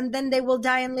sins and then they will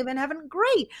die and live in heaven,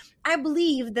 great. I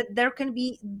believe that there can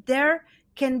be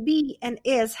and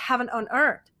is heaven on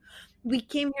earth. We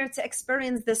came here to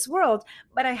experience this world,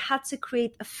 but I had to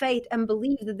create a faith and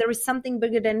believe that there is something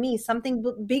bigger than me, something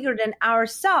bigger than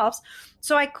ourselves.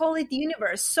 So I call it the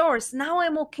universe, source. Now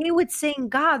I'm okay with saying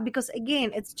God because,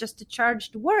 again, it's just a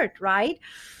charged word, right?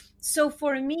 So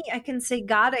for me, I can say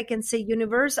God, I can say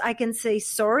universe, I can say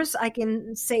source, I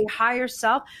can say higher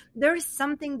self. There is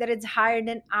something that is higher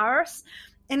than ours.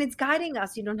 And it's guiding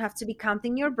us. You don't have to be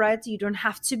counting your breath. You don't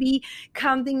have to be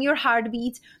counting your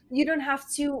heartbeat. You don't have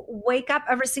to wake up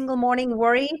every single morning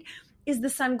worried. Is the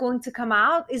sun going to come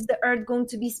out? Is the earth going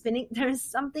to be spinning? There is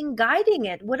something guiding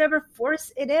it. Whatever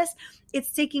force it is,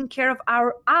 it's taking care of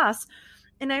us.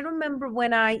 And I remember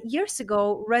when I, years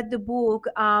ago, read the book,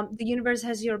 The Universe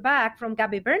Has Your Back from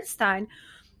Gabby Bernstein,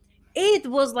 it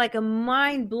was like a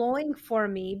mind-blowing for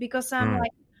me because I'm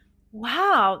like,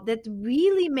 wow, that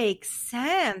really makes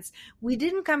sense. We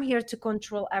didn't come here to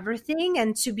control everything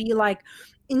and to be like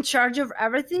in charge of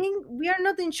everything. We are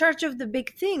not in charge of the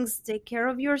big things. Take care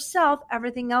of yourself.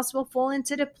 Everything else will fall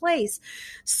into the place.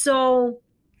 So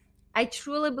I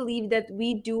truly believe that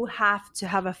we do have to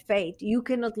have a faith. You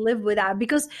cannot live without,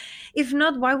 because if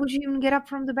not, why would you even get up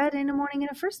from the bed in the morning in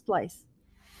the first place?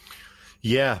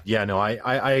 Yeah. No,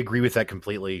 I agree with that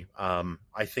completely.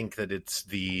 I think that it's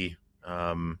the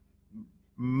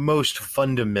most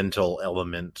fundamental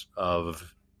element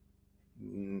of,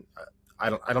 I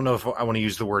don't know if I want to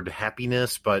use the word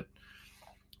happiness, but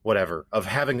whatever, of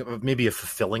having maybe a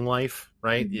fulfilling life,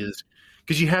 right? Is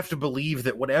because you have to believe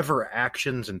that whatever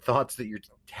actions and thoughts that you're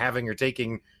having or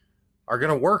taking are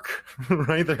going to work,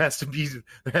 right? There has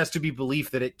to be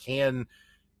belief that it can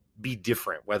be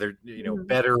different, whether,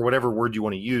 better, whatever word you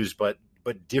want to use, but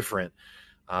different.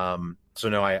 So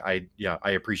no, I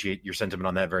appreciate your sentiment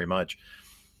on that very much.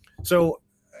 So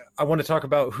I want to talk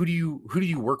about who do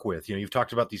you work with? You've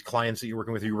talked about these clients that you're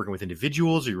working with. Are you working with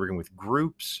individuals? Are you working with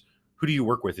groups? Who do you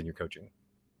work with in your coaching?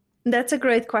 That's a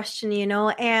great question,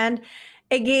 and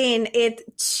again,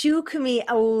 it took me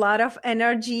a lot of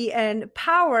energy and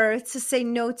power to say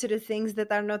no to the things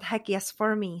that are not heck yes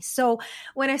for me. So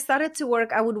when I started to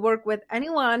work, I would work with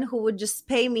anyone who would just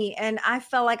pay me. And I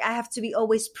felt like I have to be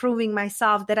always proving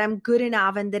myself that I'm good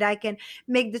enough and that I can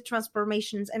make the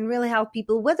transformations and really help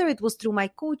people, whether it was through my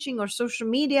coaching or social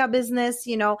media business,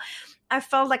 I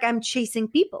felt like I'm chasing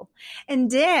people. And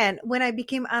then when I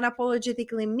became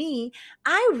unapologetically me,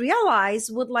 I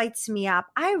realized what lights me up.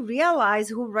 I realized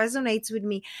who resonates with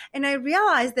me. And I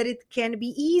realized that it can be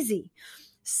easy.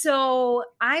 So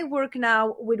I work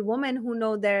now with women who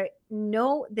know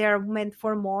they're meant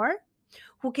for more,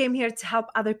 who came here to help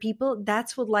other people.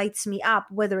 That's what lights me up,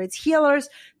 whether it's healers,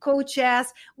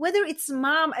 coaches, whether it's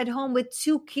mom at home with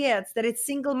 2 kids, that it's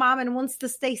single mom and wants to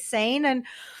stay sane and,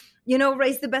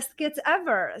 raise the best kids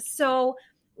ever. So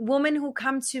women who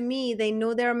come to me, they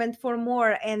know they're meant for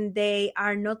more and they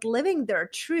are not living their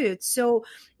truth. So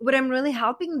what I'm really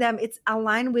helping them, it's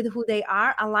align with who they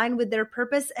are, align with their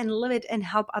purpose, and live it and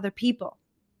help other people.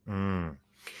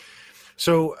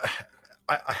 So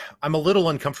I'm a little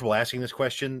uncomfortable asking this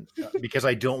question because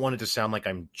I don't want it to sound like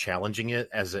I'm challenging it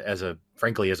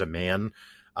frankly, as a man,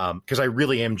 because I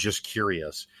really am just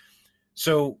curious.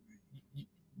 So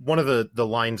one of the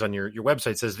lines on your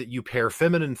website says that you pair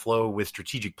feminine flow with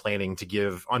strategic planning to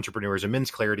give entrepreneurs immense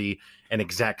clarity and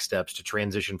exact steps to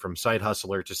transition from side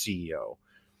hustler to CEO.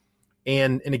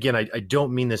 And again, I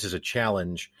don't mean this as a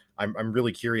challenge. I'm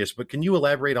really curious, but can you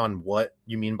elaborate on what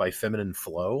you mean by feminine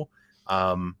flow?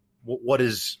 How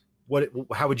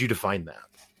would you define that?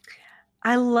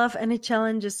 I love any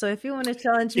challenges. So if you want to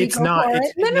challenge me, it's not.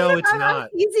 I'm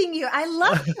teasing you. I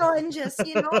love challenges,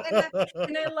 and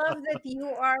I love that you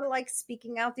are like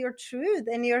speaking out your truth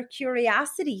and your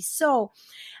curiosity. So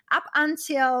up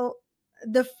until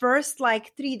the first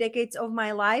 3 decades of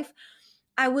my life,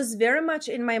 I was very much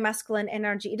in my masculine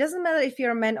energy. It doesn't matter if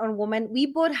you're a man or woman. We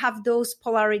both have those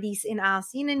polarities in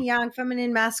us, yin and yang,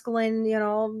 feminine,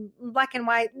 masculine, black and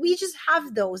white. We just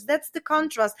have those. That's the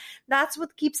contrast. That's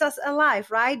what keeps us alive,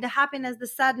 right? The happiness, the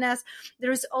sadness.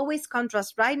 There is always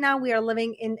contrast. Right now, we are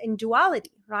living in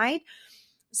duality, right?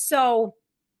 So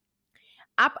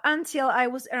up until I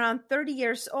was around 30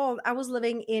 years old, I was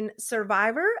living in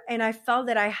survivor, and I felt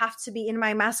that I have to be in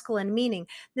my masculine, meaning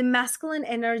the masculine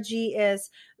energy is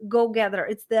go-getter.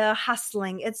 It's the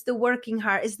hustling. It's the working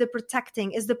hard. It's the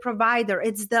protecting. It's the provider.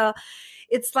 It's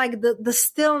like the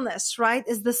stillness, right?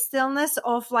 It's the stillness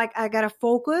of I gotta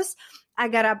focus. I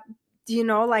gotta,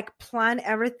 plan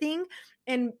everything.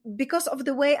 And because of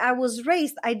the way I was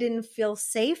raised, I didn't feel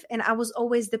safe. And I was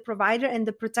always the provider and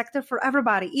the protector for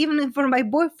everybody, even for my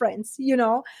boyfriends,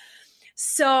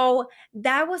 So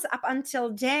that was up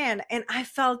until then. And I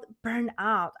felt burned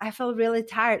out. I felt really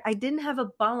tired. I didn't have a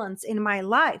balance in my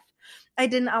life. I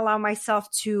didn't allow myself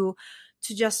to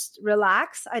just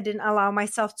relax. I didn't allow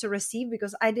myself to receive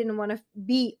because I didn't want to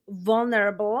be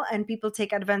vulnerable and people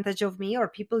take advantage of me or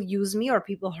people use me or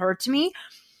people hurt me.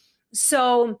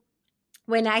 So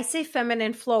when I say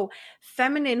feminine flow,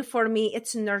 feminine for me,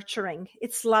 it's nurturing,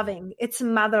 it's loving, it's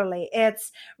motherly,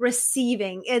 it's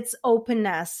receiving, it's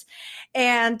openness.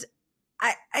 And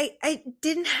I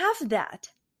didn't have that.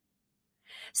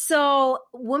 So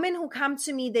women who come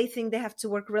to me, they think they have to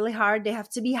work really hard. They have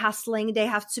to be hustling. They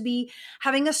have to be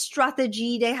having a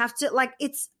strategy. They have to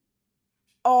it's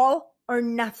all or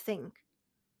nothing.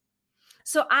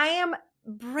 So I am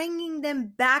bringing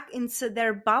them back into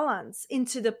their balance,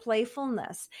 into the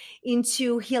playfulness,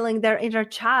 into healing their inner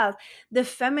child. The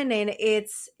feminine,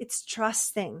 it's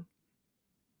trusting.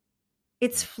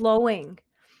 It's flowing.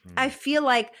 I feel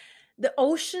like the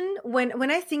ocean,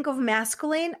 when I think of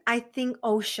masculine, I think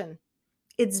ocean.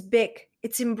 It's big.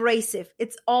 It's embracive.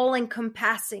 It's all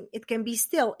encompassing. It can be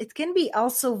still. It can be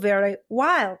also very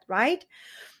wild, right?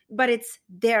 But it's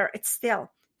there. It's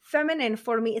still. Feminine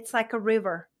for me, it's like a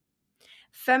river.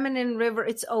 Feminine river,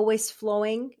 it's always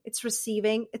flowing, it's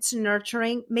receiving, it's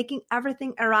nurturing, making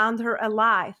everything around her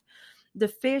alive. The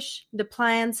fish, the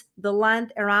plants, the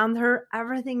land around her,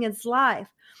 everything is life.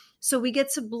 So we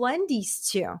get to blend these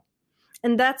two.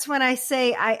 And that's when I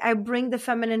say I bring the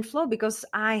feminine flow, because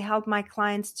I help my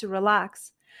clients to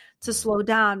relax, to slow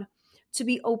down, to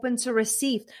be open to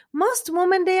receive. Most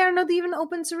women, they are not even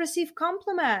open to receive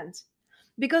compliments.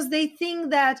 Because they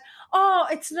think that, oh,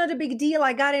 it's not a big deal.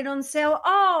 I got it on sale.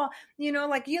 Oh, you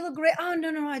look great. Oh,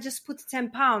 no, I just put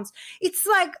 10 pounds. It's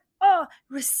like, oh,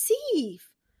 receive.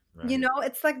 Right.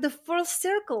 It's like the full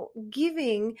circle,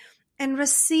 giving and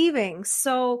receiving.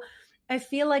 So I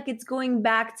feel like it's going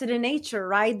back to the nature,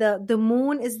 right? The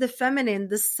moon is the feminine.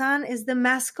 The sun is the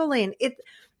masculine.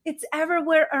 It's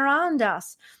everywhere around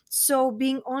us. So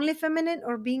being only feminine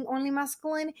or being only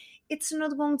masculine, it's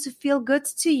not going to feel good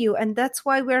to you. And that's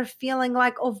why we're feeling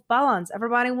off balance.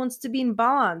 Everybody wants to be in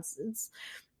balance.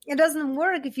 It doesn't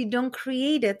work if you don't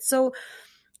create it. So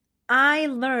I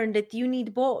learned that you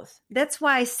need both. That's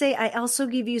why I say I also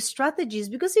give you strategies,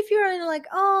 because if you're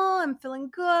oh, I'm feeling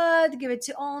good, give it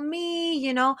to all me,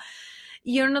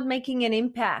 you're not making an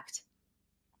impact.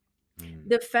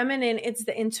 The feminine, it's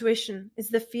the intuition, it's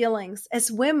the feelings. As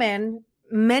women,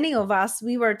 many of us,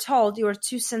 we were told you are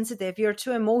too sensitive, you're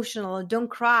too emotional, don't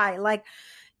cry.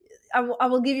 I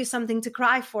will give you something to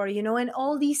cry for, and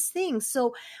all these things.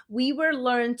 So we were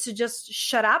learned to just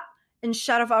shut up and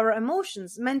shut off our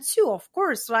emotions. Men too, of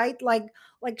course, right? Like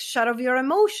shut off your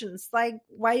emotions. Like,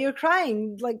 why you're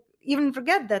crying? Like, even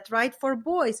forget that, right? For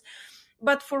boys.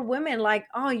 But for women, like,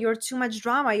 oh, you're too much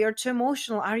drama. You're too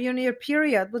emotional. Are you on your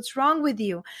period? What's wrong with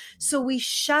you? So we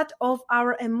shut off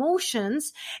our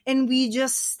emotions and we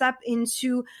just step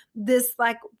into this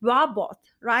like robot,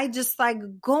 right? Just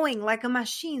like going like a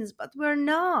machines, but we're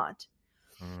not.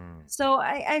 So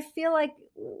I feel like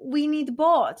we need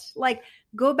both. Like,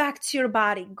 go back to your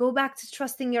body, go back to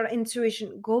trusting your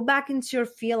intuition, go back into your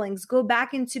feelings, go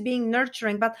back into being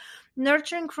nurturing, but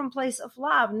nurturing from place of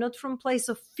love, not from place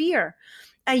of fear.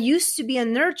 I used to be a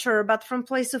nurturer, but from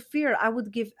place of fear. I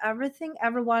would give everything,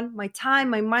 everyone, my time,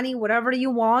 my money, whatever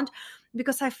you want,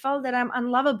 because I felt that I'm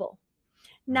unlovable.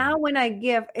 Now when I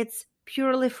give, it's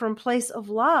purely from place of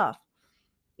love.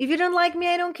 If you don't like me,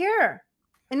 I don't care.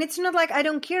 And it's not like I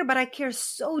don't care, but I care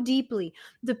so deeply.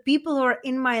 The people who are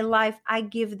in my life, I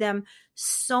give them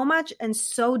so much and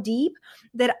so deep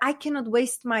that I cannot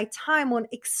waste my time on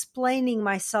explaining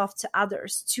myself to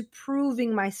others, to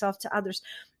proving myself to others.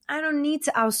 I don't need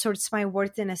to outsource my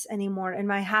worthiness anymore and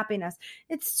my happiness.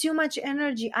 It's too much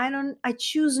energy. I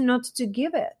choose not to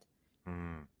give it.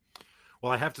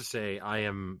 Well, I have to say, I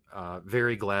am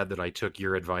very glad that I took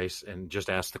your advice and just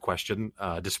asked the question,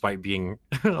 despite being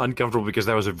uncomfortable, because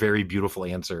that was a very beautiful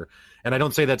answer. And I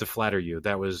don't say that to flatter you.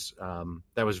 That was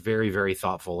very, very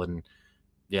thoughtful. And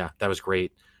yeah, that was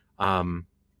great.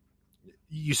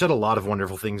 You said a lot of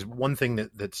wonderful things. One thing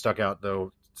that stuck out,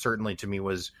 though, certainly to me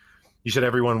was you said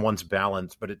everyone wants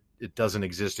balance, but it doesn't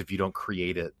exist if you don't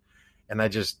create it. And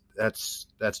that's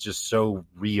just so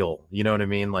real. You know what I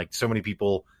mean? Like, so many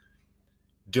people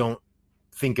don't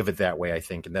think of it that way, I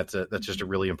think. And that's just a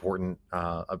really important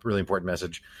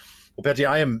message. Well, Petia,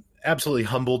 I am absolutely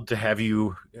humbled to have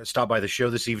you stop by the show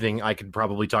this evening. I could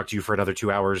probably talk to you for another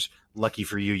 2 hours. Lucky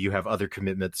for you, you have other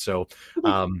commitments. So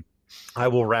I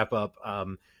will wrap up.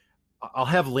 I'll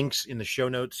have links in the show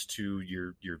notes to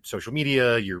your social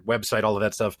media, your website, all of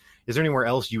that stuff. Is there anywhere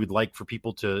else you would like for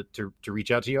people to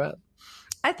reach out to you at?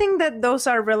 I think that those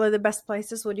are really the best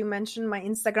places. What you mentioned, my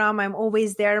Instagram, I'm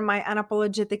always there. My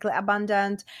Unapologetically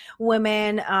Abundant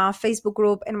Women Facebook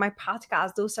group and my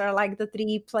podcast. Those are like the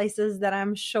 3 places that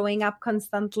I'm showing up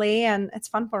constantly, and it's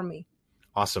fun for me.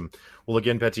 Awesome. Well,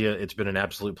 again, Petia, it's been an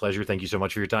absolute pleasure. Thank you so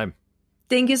much for your time.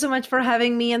 Thank you so much for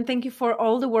having me, and thank you for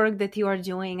all the work that you are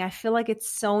doing. I feel like it's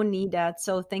so needed.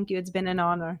 So thank you. It's been an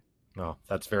honor. Oh,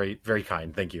 that's very, very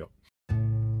kind. Thank you.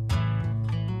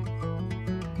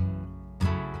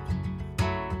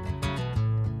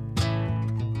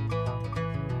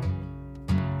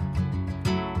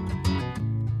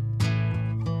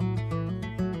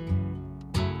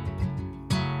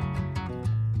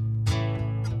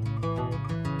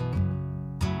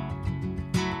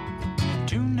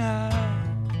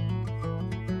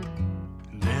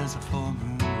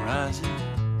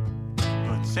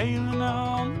 Sailing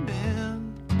on the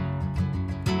bend,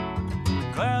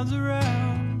 clouds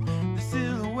around, the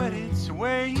silhouette it's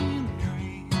swaying in the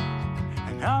breeze,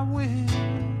 and our wind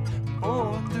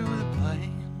blowing through the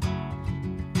plain,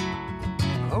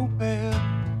 open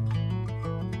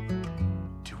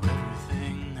to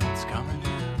everything that's coming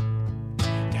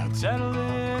in, down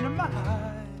settling in my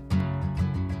hide,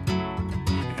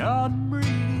 hard to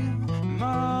breathe,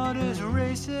 mud is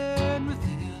racing within.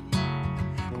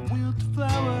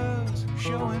 Flowers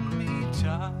showing me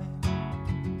time.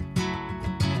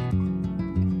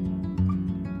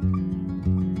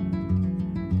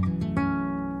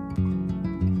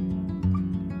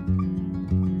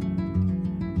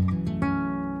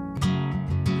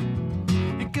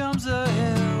 Here comes a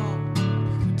hill,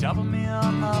 top of me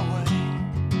on my way.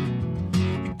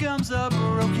 Here comes a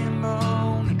broken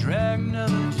bone to drag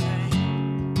another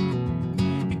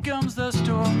chain. Here comes the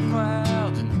storm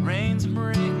clouds and the rains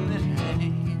bring the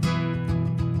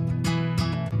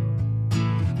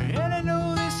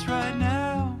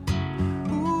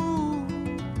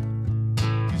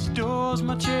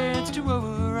my chance to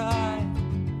override,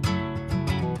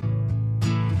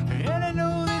 and I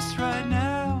know this right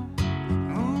now.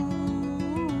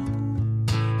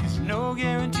 There's no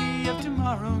guarantee of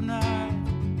tomorrow night.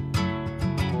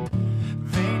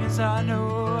 Vain as I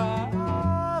know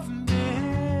I've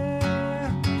been,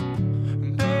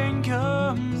 pain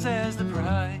comes as the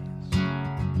price.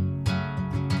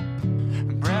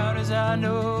 Proud as I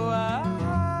know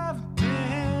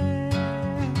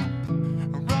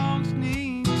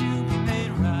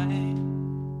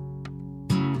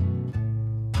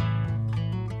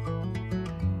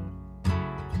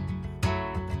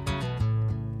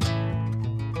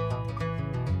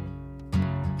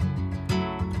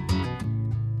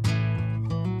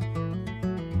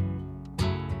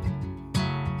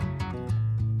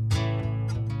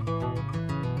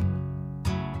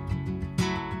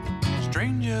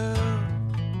Stranger,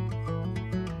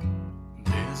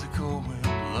 there's a cold wind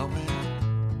blowing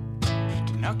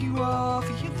to knock you off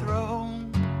your throne.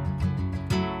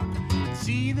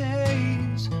 See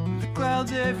there's the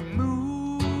clouds every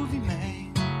move you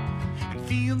make, and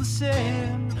feel the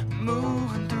sand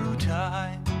moving through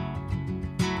time.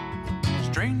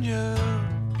 Stranger,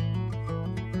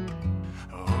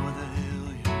 over the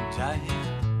hill you're dying,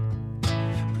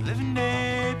 living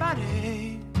day by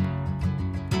day.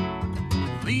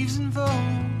 Leaves and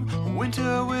foam,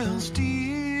 winter will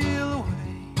steal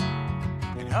away,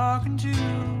 and hearken to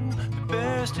the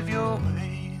best of your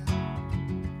ways.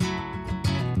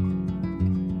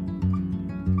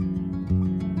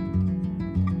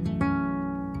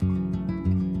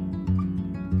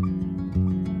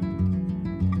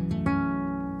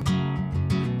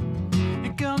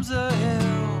 Here comes a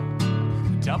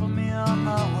hill, top of me on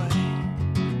my way.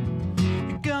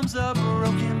 Here comes a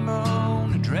broken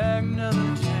bone, a drag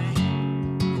another day.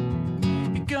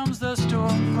 Here comes the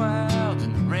storm clouds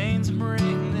and the rains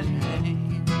bring the hay.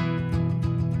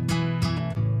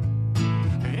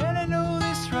 And I know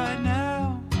this right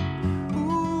now,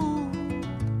 ooh,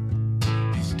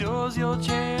 these doors your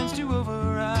chance to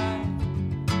override.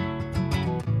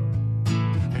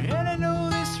 And I know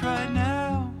this right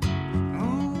now,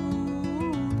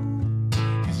 ooh,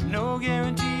 there's no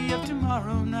guarantee of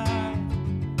tomorrow night.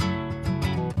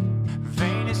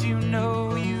 Vain as you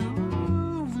know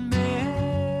you've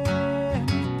been,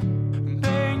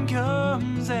 pain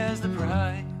comes as the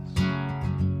price.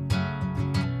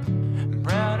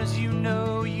 Proud as you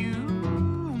know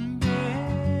you've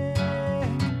been,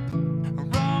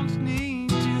 wrongs need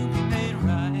to be made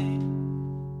right.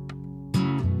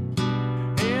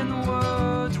 In the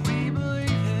words we believe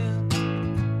in,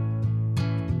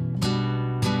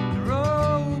 they're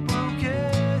all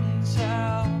broken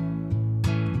sound.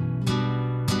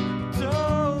 So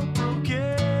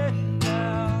broken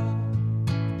down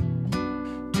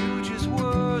to just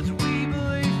words we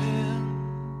believe in.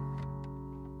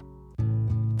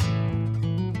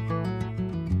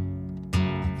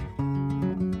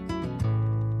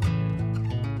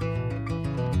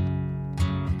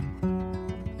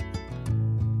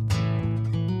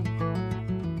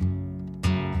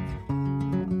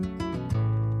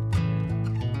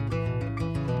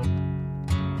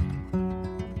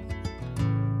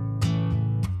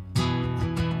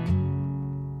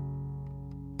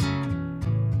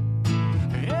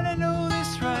 And I know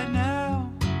this right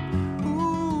now,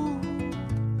 ooh,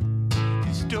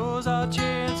 these doors are a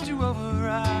chance to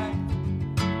override.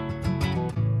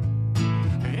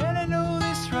 And I know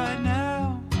this right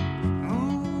now,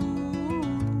 ooh,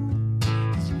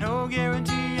 there's no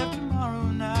guarantee of tomorrow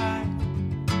night.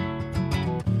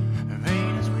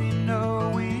 Vain as we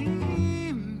know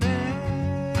we've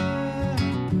been,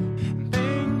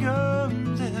 pain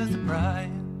comes as the price.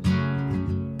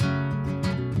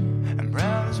 And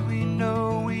proud as we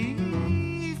know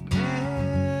we've been,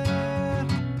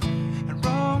 and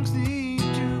wrongs need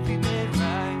to be made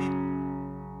right.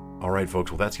 All right,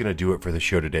 folks. Well, that's going to do it for the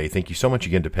show today. Thank you so much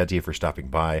again to Petia for stopping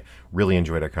by. Really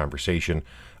enjoyed our conversation.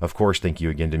 Of course, thank you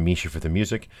again to Misha for the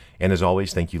music. And as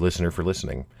always, thank you, listener, for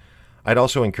listening. I'd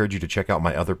also encourage you to check out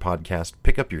my other podcast,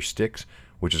 Pick Up Your Sticks,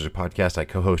 which is a podcast I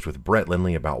co-host with Brett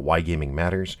Lindley about why gaming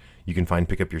matters. You can find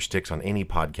Pick Up Your Sticks on any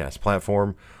podcast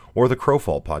platform, or the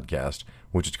Crowfall podcast,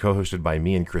 which is co-hosted by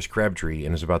me and Chris Crabtree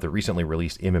and is about the recently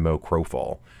released MMO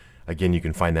Crowfall. Again, you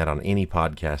can find that on any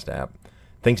podcast app.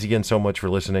 Thanks again so much for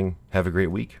listening. Have a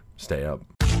great week. Stay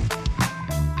up.